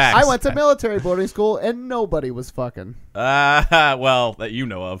 Facts. I went to military boarding school and nobody was fucking. Well, that you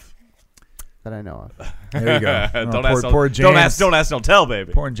know of. That I know of. There you go. Poor James. Don't ask, don't tell,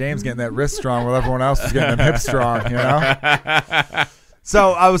 baby. Poor James getting that wrist strong while everyone else is getting them hips strong,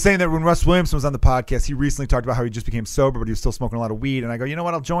 So I was saying that when Russ Williamson was on the podcast, he recently talked about how he just became sober, but he was still smoking a lot of weed. And I go, you know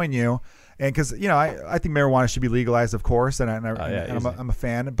what? I'll join you. And because, I think marijuana should be legalized, of course. And I'm a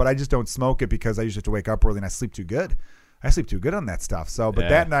fan, but I just don't smoke it because I usually have to wake up early and I sleep too good. I sleep too good on that stuff. So, but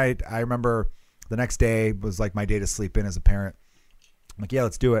that night, I remember the next day was like my day to sleep in as a parent. I'm like, yeah,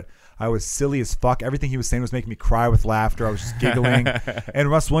 let's do it. I was silly as fuck. Everything he was saying was making me cry with laughter. I was just giggling. And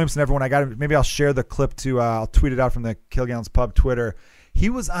Russ Williamson, everyone, I got it. Maybe I'll share the clip I'll tweet it out from the Kilgallen's Pub Twitter. He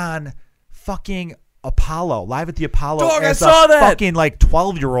was on fucking Apollo, live at the Apollo. Dog, as I saw that. Fucking like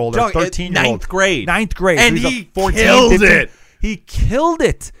 12-year-old or 13-year-old. Ninth grade. So And he's he 14, killed 15. it. He killed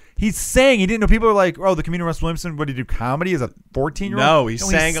it. He's saying he didn't know. People are like, "Oh, the comedian Russ Williamson, would he do comedy as a 14-year-old?" No, he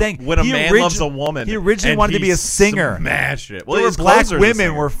sang When a Man Loves a Woman. He originally wanted to be a singer. Smashed it. Well, There were his black closer's a women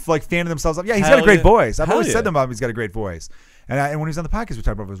singer. were like fanning themselves up. Yeah, he's Hell got a great yeah. voice. I've Hell always yeah. said about him, he's got a great voice. And when he was on the podcast, we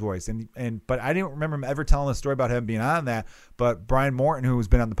talked about his voice. But I didn't remember him ever telling a story about him being on that. But Brian Morton, who's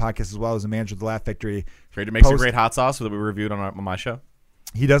been on the podcast as well as a manager of the Laugh Factory, makes a great hot sauce that we reviewed on my show.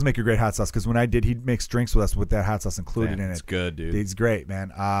 He does make a great hot sauce because when I did, he makes drinks with us with that hot sauce included in it. It's good, dude. He's great, man.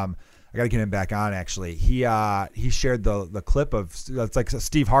 I got to get him back on. Actually, he shared the clip of it's like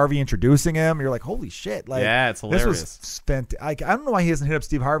Steve Harvey introducing him. You're like, holy shit! Like, yeah, it's hilarious. This was spent. I don't know why he hasn't hit up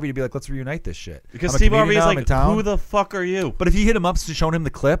Steve Harvey to be like, let's reunite this shit. Because Steve Harvey is like, who the fuck are you? But if he hit him up, showing him the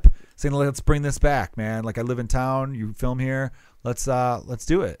clip, saying, let's bring this back, man. Like, I live in town, you film here. Let's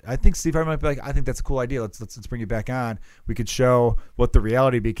do it. I think Steve Harvey might be like, I think that's a cool idea. Let's bring you back on. We could show what the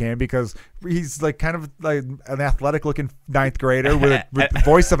reality became because he's like kind of like an athletic looking 9th grader with the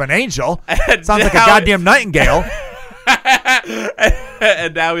voice of an angel. Sounds like a goddamn nightingale.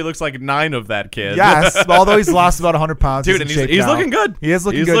 And now he looks like 9 of that kid. Yes, although he's lost about 100 pounds. Dude, and he's looking good. He is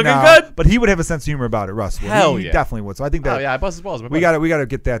looking he's good looking now. good. But he would have a sense of humor about it, Russ. Hell he yeah. definitely would. So I think that. Oh yeah, I bust his balls. We got to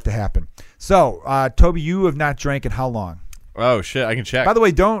get that to happen. So, Toby, you have not drank in how long? Oh shit, I can check. By the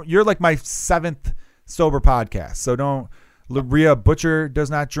way, you're like my 7th sober podcast. So don't. Rhea Butcher does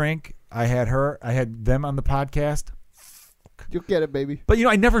not drink. I had them on the podcast. You'll get it, baby. But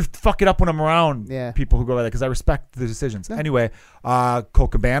I never fuck it up when I'm around people who go like that because I respect the decisions. Yeah. Anyway,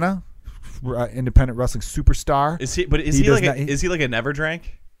 Colt Cabana, independent wrestling superstar. Is he like a never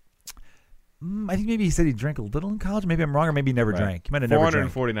drank? I think maybe he said he drank a little in college. Maybe I'm wrong, or maybe he never drank. He might have never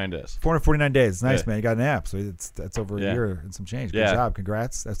drank. 449 days. 449 days. Nice, man. You got an app, so that's over a year and some change. Good job.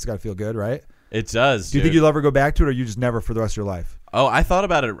 Congrats. That's got to feel good, right? It does. Do you think you'll ever go back to it, or you just never for the rest of your life? Oh, I thought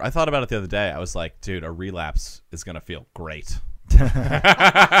about it. The other day. I was like, dude, a relapse is gonna feel great.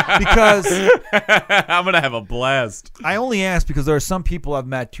 Because I'm gonna have a blast. I only ask because there are some people I've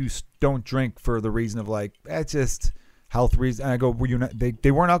met who don't drink for the reason of like it's just health reasons. And I go, were you not?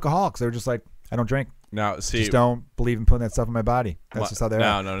 They weren't alcoholics. They were just like, I don't drink. No, see, just don't believe in putting that stuff in my body. That's just how they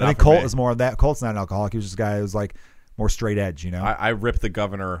are. No, I think Colt is more of that. Colt's not an alcoholic. He was just a guy who was like more straight edge. I ripped the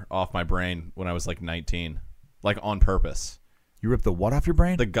governor off my brain when I was like 19, like on purpose. You ripped the what off your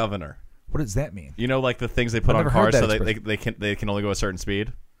brain? The governor. What does that mean? Like the things they put on cars so they can only go a certain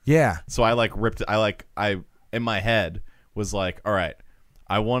speed. Yeah. So I like ripped. I in my head was like, all right,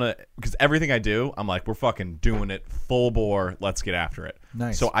 I want to, because everything I do, I'm like, we're fucking doing it full bore. Let's get after it.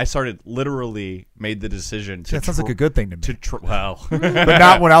 Nice. So I made the decision to. That sounds like a good thing to me. But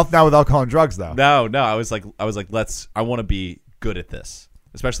not with alcohol and drugs though. No. I was like, I want to be good at this,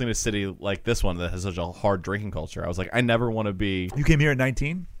 especially in a city like this one that has such a hard drinking culture. I was like, I never want to be. You came here at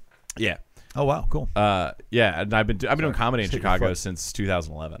 19? Yeah. Oh wow, cool. Yeah, and I've been doing comedy in Chicago since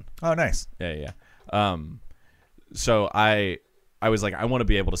 2011. Oh, nice. Yeah. So I was like, I want to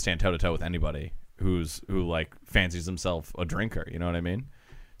be able to stand toe to toe with anybody who like fancies himself a drinker. You know what I mean?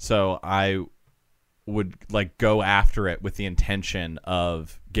 So I would like go after it with the intention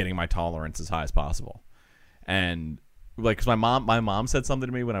of getting my tolerance as high as possible. And like, cause my mom said something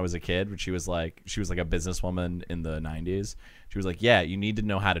to me when I was a kid, when she was like a businesswoman in the 90s. She was like, yeah, you need to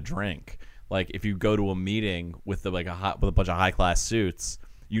know how to drink. Like if you go to a meeting with with a bunch of high class suits,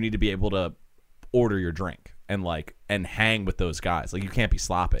 you need to be able to order your drink and hang with those guys. Like you can't be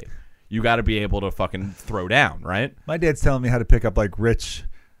sloppy. You got to be able to fucking throw down, right? My dad's telling me how to pick up like rich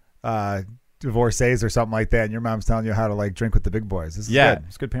divorcees or something like that, and your mom's telling you how to like drink with the big boys. This is good.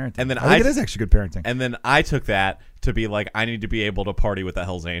 It's good parenting. And then I think it is actually good parenting. And then I took that to be like, I need to be able to party with the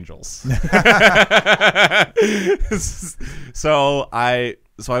Hells Angels. So I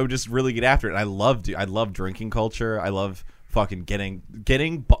would just really get after it. And I love drinking culture. I love fucking getting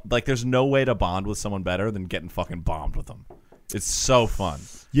like, there's no way to bond with someone better than getting fucking bombed with them. It's so fun.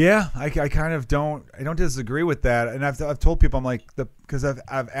 Yeah, I kind of don't disagree with that. And I've told people, I'm like, because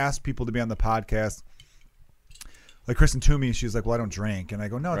I've asked people to be on the podcast. Like Kristen Toomey, she's like, well, I don't drink. And I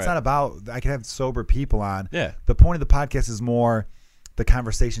go, no, it's not about, I can have sober people on. Yeah. The point of the podcast is more the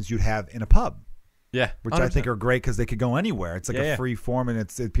conversations you'd have in a pub. Yeah. Which 100%. I think are great because they could go anywhere. It's like a free form,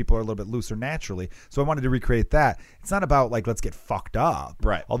 and people are a little bit looser naturally. So I wanted to recreate that. It's not about like, let's get fucked up.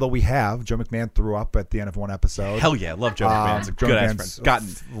 Right. Although we have. Joe McMahon threw up at the end of one episode. Hell yeah. Love Joe McMahon. He's a Joe good ass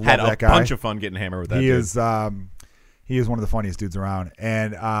McMahon's friend. Had a bunch of fun getting hammered with that dude. He is one of the funniest dudes around.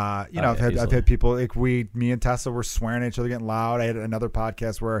 And, I've had people like me and Tessa were swearing at each other, getting loud. I had another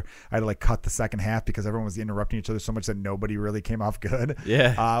podcast where I had to like cut the second half because everyone was interrupting each other so much that nobody really came off good.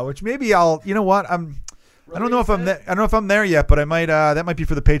 Yeah. Which maybe you know what? I don't know if I'm there yet, but I might. That might be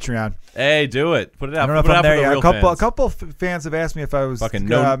for the Patreon. Hey, do it. Put it out. I don't know Put if it I'm there out yet. for the real A couple fans have asked me if I was fucking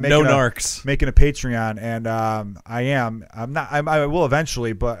no narcs making a Patreon, and I am. I'm not. I will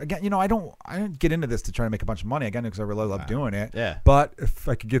eventually, but again, I don't get into this to try to make a bunch of money again because I really love doing it. Yeah. But if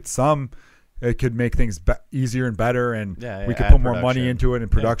I could get some, it could make things easier and better, and we could add put more production. money into it in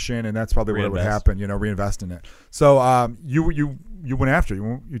production, and that's probably what would happen. Reinvest in it. So you went after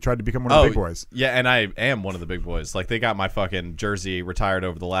you tried to become one of the big boys. Yeah, and I am one of the big boys. Like they got my fucking jersey retired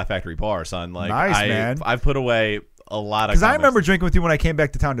over the Laugh Factory bar, son. Like nice, man. I've put away a lot of. Because I remember drinking with you when I came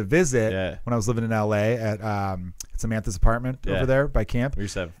back to town to visit when I was living in LA at Samantha's apartment over there by camp. We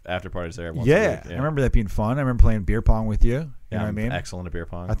used to have after parties there. Once a week. I remember that being fun. I remember playing beer pong with you. You know what I mean? Excellent at beer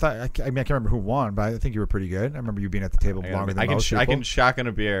pong. I can't remember who won, but I think you were pretty good. I remember you being at the table longer than most people. I can shotgun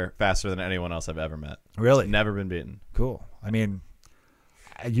a beer faster than anyone else I've ever met. Really? Never been beaten. Cool. I mean,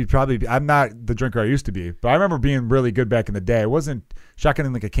 you'd probably be, I'm not the drinker I used to be, but I remember being really good back in the day. It wasn't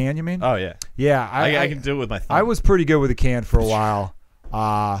shotgunning like a can, you mean? Oh, yeah. Yeah. I can do it with my thumb. I was pretty good with a can for a while.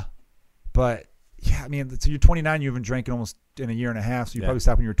 But, yeah, I mean, so you're 29, you haven't drank in almost in a year and a half, so you probably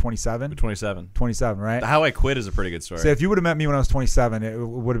stopped when you were 27? 27. 27, right? How I quit is a pretty good story. So if you would have met me when I was 27, it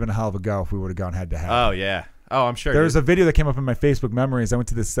would have been a hell of a go if we would have gone head to head. Oh, yeah. Oh, I'm sure. There was a video that came up in my Facebook memories. I went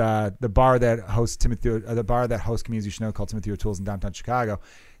to this the bar that hosts Comedians You Should Know called Timothy O'Toole's in downtown Chicago.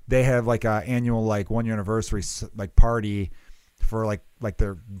 They have like a annual like 1 year anniversary like party for like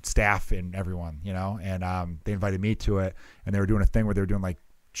their staff and everyone, and they invited me to it, and they were doing a thing where they were doing like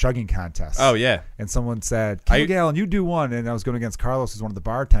chugging contests. Oh yeah. And someone said, Galen, you do one, and I was going against Carlos, who's one of the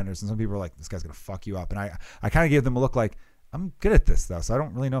bartenders, and some people were like, this guy's gonna fuck you up, and I kind of gave them a look like, I'm good at this though, so I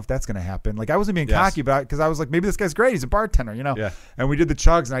don't really know if that's gonna happen. Like I wasn't being cocky about it because I was like, maybe this guy's great, he's a bartender, Yeah. And we did the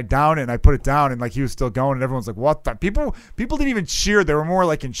chugs, and I downed it, and I put it down, and like he was still going, and everyone's like, what the people didn't even cheer. They were more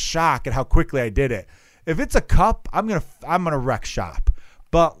like in shock at how quickly I did it. If it's a cup, I'm gonna wreck shop.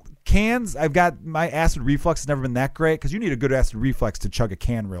 But cans, I've got my acid reflux has never been that great because you need a good acid reflex to chug a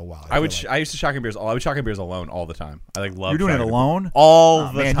can real well. I used to shotgun beers. I would shotgun beers alone all the time. I love. You're doing it alone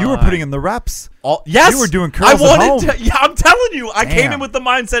all the time. Man, you were putting in the reps. Yes, you were doing curls at home. I'm telling you, I came in with the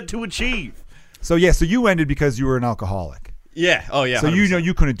mindset to achieve. So so you ended because you were an alcoholic. Yeah. Oh yeah. So 100%.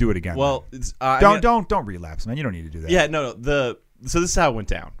 you couldn't do it again. Well, don't relapse, man. You don't need to do that. Yeah. No. So this is how it went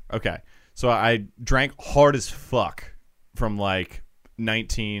down. Okay. So I drank hard as fuck from like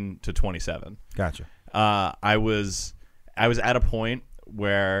 19 to 27. Gotcha. I was at a point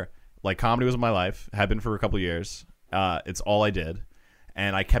where like comedy was my life, had been for a couple of years. It's all I did,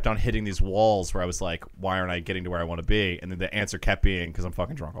 and I kept on hitting these walls where I was like, why aren't I getting to where I want to be? And then the answer kept being because I'm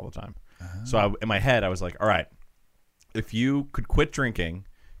fucking drunk all the time. So in my head I was like, all right, if you could quit drinking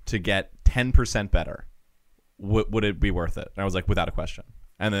to get 10% better, would it be worth it? And I was like, without a question.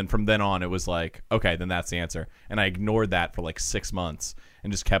 And then from then on, it was like, okay, then that's the answer. And I ignored that for like 6 months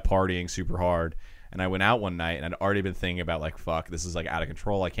and just kept partying super hard. And I went out one night, and I'd already been thinking about like, fuck, this is like out of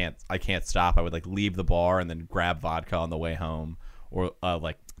control. I can't stop. I would like leave the bar and then grab vodka on the way home, or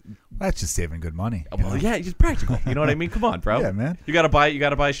like That's just saving good money. you Well, know? yeah, it's practical. You know what I mean? Come on, bro. Yeah, man. You gotta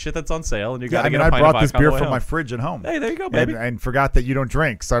buy shit that's on sale, and you Yeah, gotta I mean, get a I pint of brought this vodka on the beer way from home. my fridge at home. Hey, there you go, baby. and forgot that you don't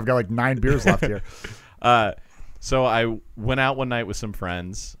drink, so I've got like 9 beers left here. So I went out one night with some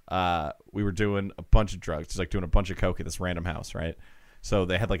friends. We were doing a bunch of drugs, just like doing a bunch of coke at this random house, right? So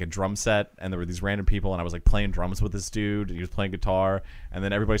they had like a drum set, and there were these random people, and I was like playing drums with this dude, and he was playing guitar, and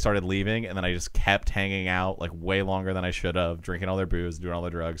then everybody started leaving, and then I just kept hanging out like way longer than I should have, drinking all their booze, doing all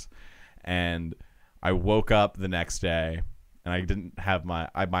their drugs, and I woke up the next day, and I didn't have my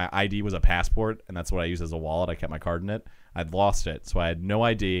ID was a passport, and that's what I used as a wallet. I kept my card in it. I'd lost it, so I had no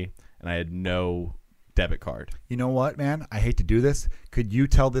ID, and I had no debit card. You know what, man? I hate to do this. Could you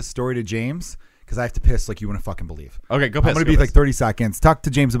tell this story to James? Because I have to piss like you wouldn't fucking believe. Okay, go piss. I'm going to be like 30 seconds. Talk to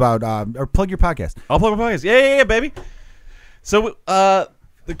James about, or plug your podcast. I'll plug my podcast. Yeah, baby. So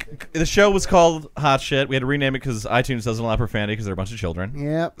the show was called Hot Shit. We had to rename it because iTunes doesn't allow profanity because they're a bunch of children.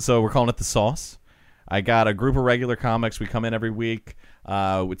 Yep. So we're calling it The Sauce. I got a group of regular comics. We come in every week.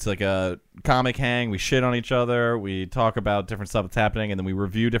 It's like a comic hang. We shit on each other. We talk about different stuff that's happening, and then we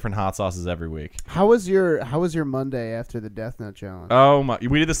review different hot sauces every week. How was your Monday after the Death Note challenge? Oh my!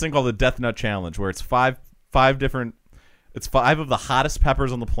 We did this thing called the Death Nut Challenge, where it's five of the hottest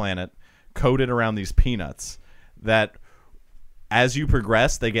peppers on the planet coated around these peanuts that, as you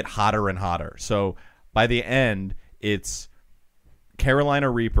progress, they get hotter and hotter. So by the end, it's Carolina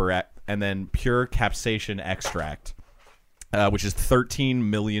Reaper and then pure capsaicin extract, which is 13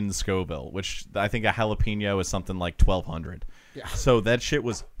 million Scoville, which I think a jalapeno is something like 1,200. Yeah. So that shit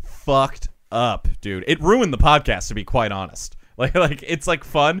was fucked up, dude. It ruined the podcast, to be quite honest. Like it's like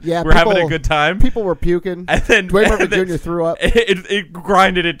fun. Yeah, we're having a good time. People were puking. And then Dwayne Murphy Jr. threw up. It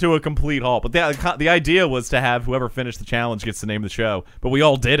grinded it to a complete halt. But the idea was to have whoever finished the challenge gets to name the show. But we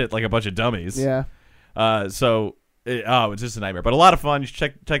all did it like a bunch of dummies. Yeah. So it's just a nightmare. But a lot of fun. You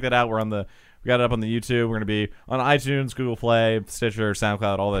should check that out. We got it up on the YouTube. We're gonna be on iTunes, Google Play, Stitcher,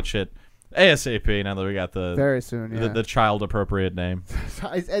 SoundCloud, all that shit. ASAP. Now that we got the Very soon. Yeah. the child appropriate name.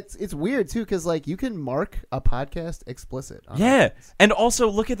 It's weird too because like you can mark a podcast explicit. On Yeah, iTunes. and also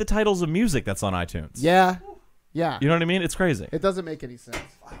look at the titles of music that's on iTunes. Yeah. Yeah. You know what I mean? It's crazy. It doesn't make any sense.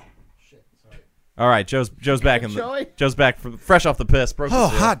 All right, Joe's back Joey? Joe's back fresh off the piss. Broke the Oh,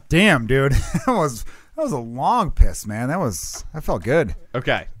 seal. hot damn, dude. that was a long piss, man. That felt good.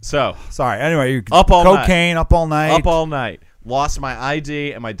 Okay, so Sorry. Anyway, you Up all cocaine, up all night. up all night, lost my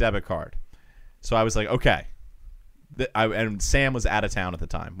ID and my debit card. So I was like, okay. And Sam was out of town at the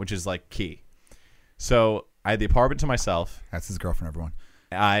time, which is like key. So I had the apartment to myself. That's his girlfriend, everyone.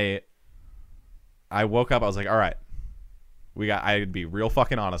 I woke up. I was like, all right, I'd be real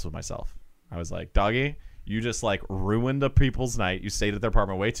fucking honest with myself. I was like, doggy, you just like ruined a people's night. You stayed at their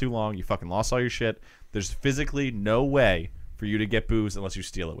apartment way too long. You fucking lost all your shit. There's physically no way for you to get booze unless you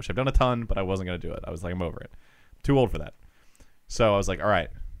steal it, which I've done a ton, but I wasn't going to do it. I was like, I'm over it. Too old for that. So I was like, all right,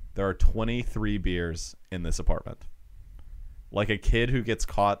 there are 23 beers in this apartment. Like a kid who gets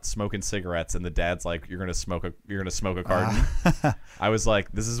caught smoking cigarettes and the dad's like, you're gonna smoke a carton. I was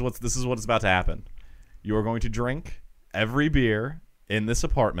like, this is what's about to happen. You are going to drink every beer in this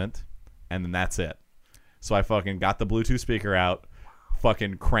apartment, and then that's it. So I fucking got the Bluetooth speaker out,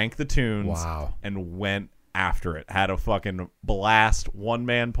 fucking cranked the tunes, Wow. and went after it. Had a fucking blast,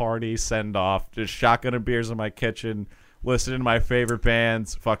 one-man party, send-off, just shotgunning beers in my kitchen, listening to my favorite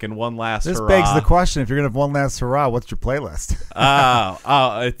bands, fucking one last This hurrah. begs the question: if you're gonna have one last hurrah, what's your playlist?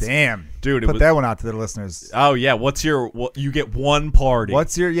 It's, Damn, dude, put that one out to the listeners. Oh yeah, you get one party.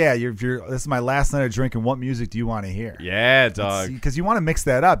 What's your this is my last night of drinking. What music do you want to hear? Yeah, dog. Because you want to mix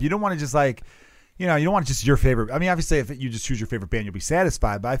that up. You don't want to just like, you don't want just your favorite. I mean, obviously, if you just choose your favorite band, you'll be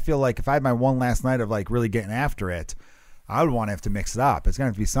satisfied. But I feel like if I had my one last night of like really getting after it, I would want to have to mix it up. It's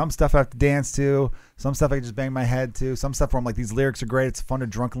going to be some stuff I have to dance to, some stuff I can just bang my head to, some stuff where I'm like, these lyrics are great. It's fun to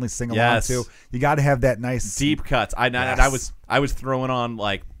drunkenly sing along to. You got to have that nice deep cuts. Yes. I was throwing on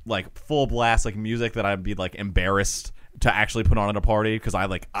like full blast like music that I'd be like embarrassed to actually put on at a party because I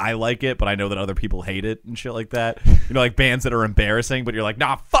like it, but I know that other people hate it and shit like that. Like bands that are embarrassing, but you're like,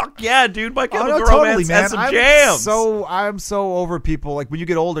 nah, fuck yeah, dude. My Chemical Romance has some jams. I'm so over people. Like when you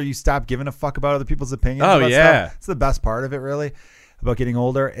get older, you stop giving a fuck about other people's opinions. Oh, about yeah. stuff. It's the best part of it, really, about getting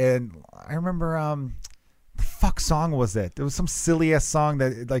older. And I remember, the fuck song was it? There was some silly ass song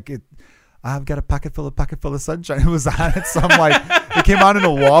that like it. I've got a pocket full of sunshine. It was on it. So I'm like, it came on in a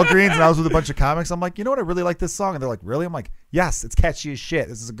Walgreens, and I was with a bunch of comics. I'm like, you know what? I really like this song. And they're like, really? I'm like, yes, it's catchy as shit.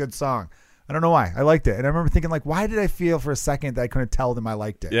 This is a good song. I don't know why. I liked it. And I remember thinking, like, why did I feel for a second that I couldn't tell them I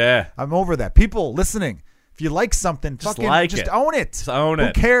liked it? Yeah. I'm over that. People listening, if you like something, Just fucking like just it. own it. Just own Who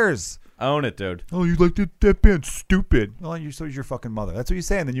it. cares? Own it, dude. Oh, you like that band? Stupid. Well, so is your fucking mother. That's what you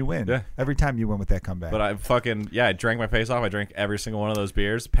say, and then you win. Yeah. Every time you win with that comeback. But I drank my face off. I drank every single one of those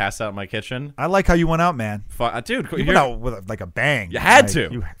beers, passed out in my kitchen. I like how you went out, man. Dude, You went out with like a bang. You had Like, to.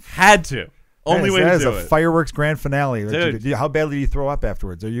 You, Had to. Only way to that is do a it. fireworks grand finale. Dude. How badly do you throw up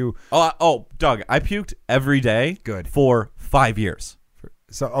afterwards? Are you Doug, I puked every day. Good. For 5 years.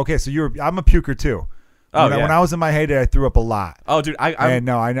 so okay? So I'm a puker too. Oh, when I was in my heyday, I threw up a lot. Oh, dude, I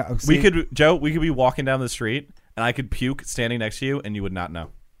know. we See? could be walking down the street and I could puke standing next to you and you would not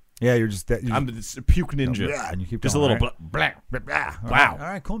know. Yeah, you're just. I'm the puke ninja. Yeah, and you keep just going, a little right? Wow. All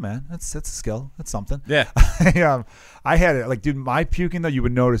right, cool, man. That's a skill. That's something. Yeah. I had it. Like, dude, my puking though, you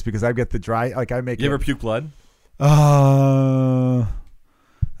would notice because I've got the dry. Like, I make. You ever puke blood? I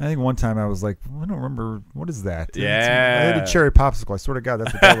think one time I was like, I don't remember what is that. Yeah. I had a cherry popsicle. I swear to God,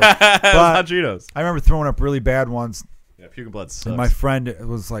 that's what that was. That's not Cheetos. I remember throwing up really bad ones. Yeah, puking blood sucks. And my friend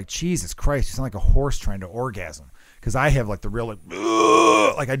was like, Jesus Christ, you sound like a horse trying to orgasm. Because I have like the real,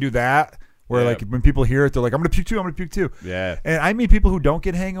 like I do that. Where Yeah. like when people hear it, they're like, I'm going to puke too. Yeah. And I meet people who don't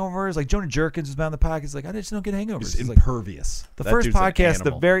get hangovers. Like Jonah Jerkins who's been on the podcast. He's like, I just don't get hangovers. He's He's like, impervious. the That first dude's an podcast,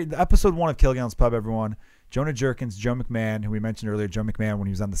 animal. the episode 1 of Killgallon's Pub, everyone. Jonah Jerkins, Joe McMahon, who we mentioned earlier. Joe McMahon, when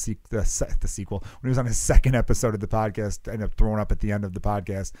he was on the sequel, when he was on his second episode of the podcast, ended up throwing up at the end of the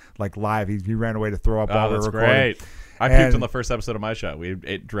podcast, like live. He ran away to throw up while we were that's recording. great. I And- puked on the first episode of my show. We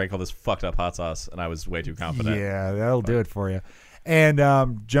drank all this fucked up hot sauce, and I was way too confident. Yeah, that'll do it for you. And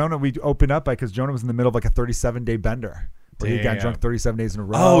Jonah, we opened up because Jonah was in the middle of like a 37-day bender where he got Damn. drunk 37 days in a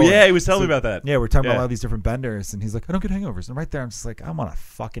row. Oh, yeah, And he was telling so- me about that. Yeah, we're talking about Yeah. all these different benders, and he's like, I don't get hangovers. And right there, I'm just like, I want to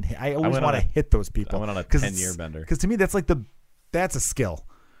fucking hit. I always went want on to a- hit those people. I went on a 'Cause 10-year bender. Because to me, that's like that's a skill.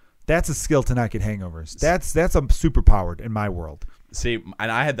 That's a skill to not get hangovers. That's a superpowered in my world. See,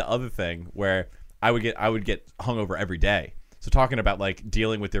 and I had the other thing where I would get hungover every day. So talking about like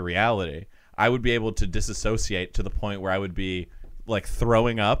dealing with the reality, I would be able to disassociate to the point where I would be like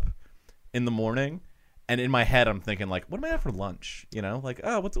throwing up in the morning, and in my head I'm thinking like, what am I have for lunch? You know, like,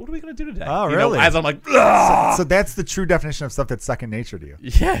 oh, what are we gonna do today? Oh, You know, really? as I'm like, "Ugh!" So that's the true definition of stuff that's second nature to you.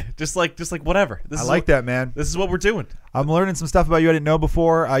 Yeah, just like whatever. I like that, man. This is what we're doing. I'm learning some stuff about you I didn't know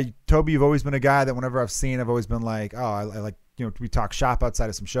before. Toby, you've always been a guy that whenever I've seen, I've always been like, oh, I like, we talk shop outside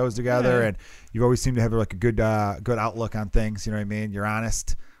of some shows together, Yeah. and you always seem to have like a good outlook on things. You know what I mean? You're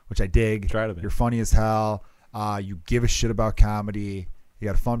honest, which I dig. Try to be. You're funny as hell. You give a shit about comedy. You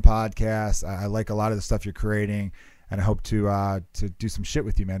got a fun podcast. I like a lot of the stuff you're creating, and I hope to do some shit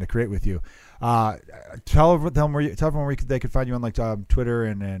with you, man. To create with you. Tell everyone where they could find you on like Twitter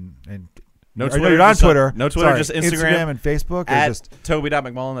and. No Or Twitter. you're on just Twitter. No Twitter. Sorry, just Instagram. and Facebook. Or At just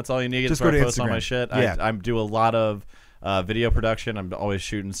Toby.McMullen. That's all you need. Just That's go where to I post all my Instagram. shit. Yeah. I do a lot of video production. I'm always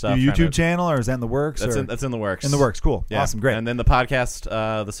shooting stuff. your trying YouTube channel, or is that in the works? That's or? in the works. In the works. Cool. Yeah. Awesome. Great. And then the podcast,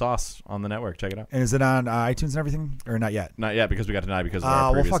 The Sauce, on the network. Check it out. And is it on iTunes and everything, or not yet? Not yet because we got denied because of our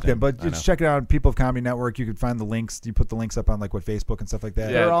Well, previous fuck name. them. But I just know. check it out on People of Comedy Network. You can find the links. You put the links up on like what Facebook and stuff like that.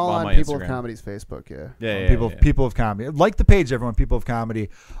 Yeah, They're all on on my People of Instagram. Comedy's Facebook. Yeah. Yeah, People of Comedy. Like the page, everyone. People of Comedy.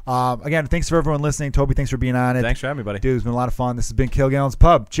 Again, thanks for everyone listening. Toby, thanks for being on it. Thanks for having me, buddy. Dude, it's been a lot of fun. This has been Killgallon's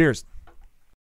Pub. Cheers.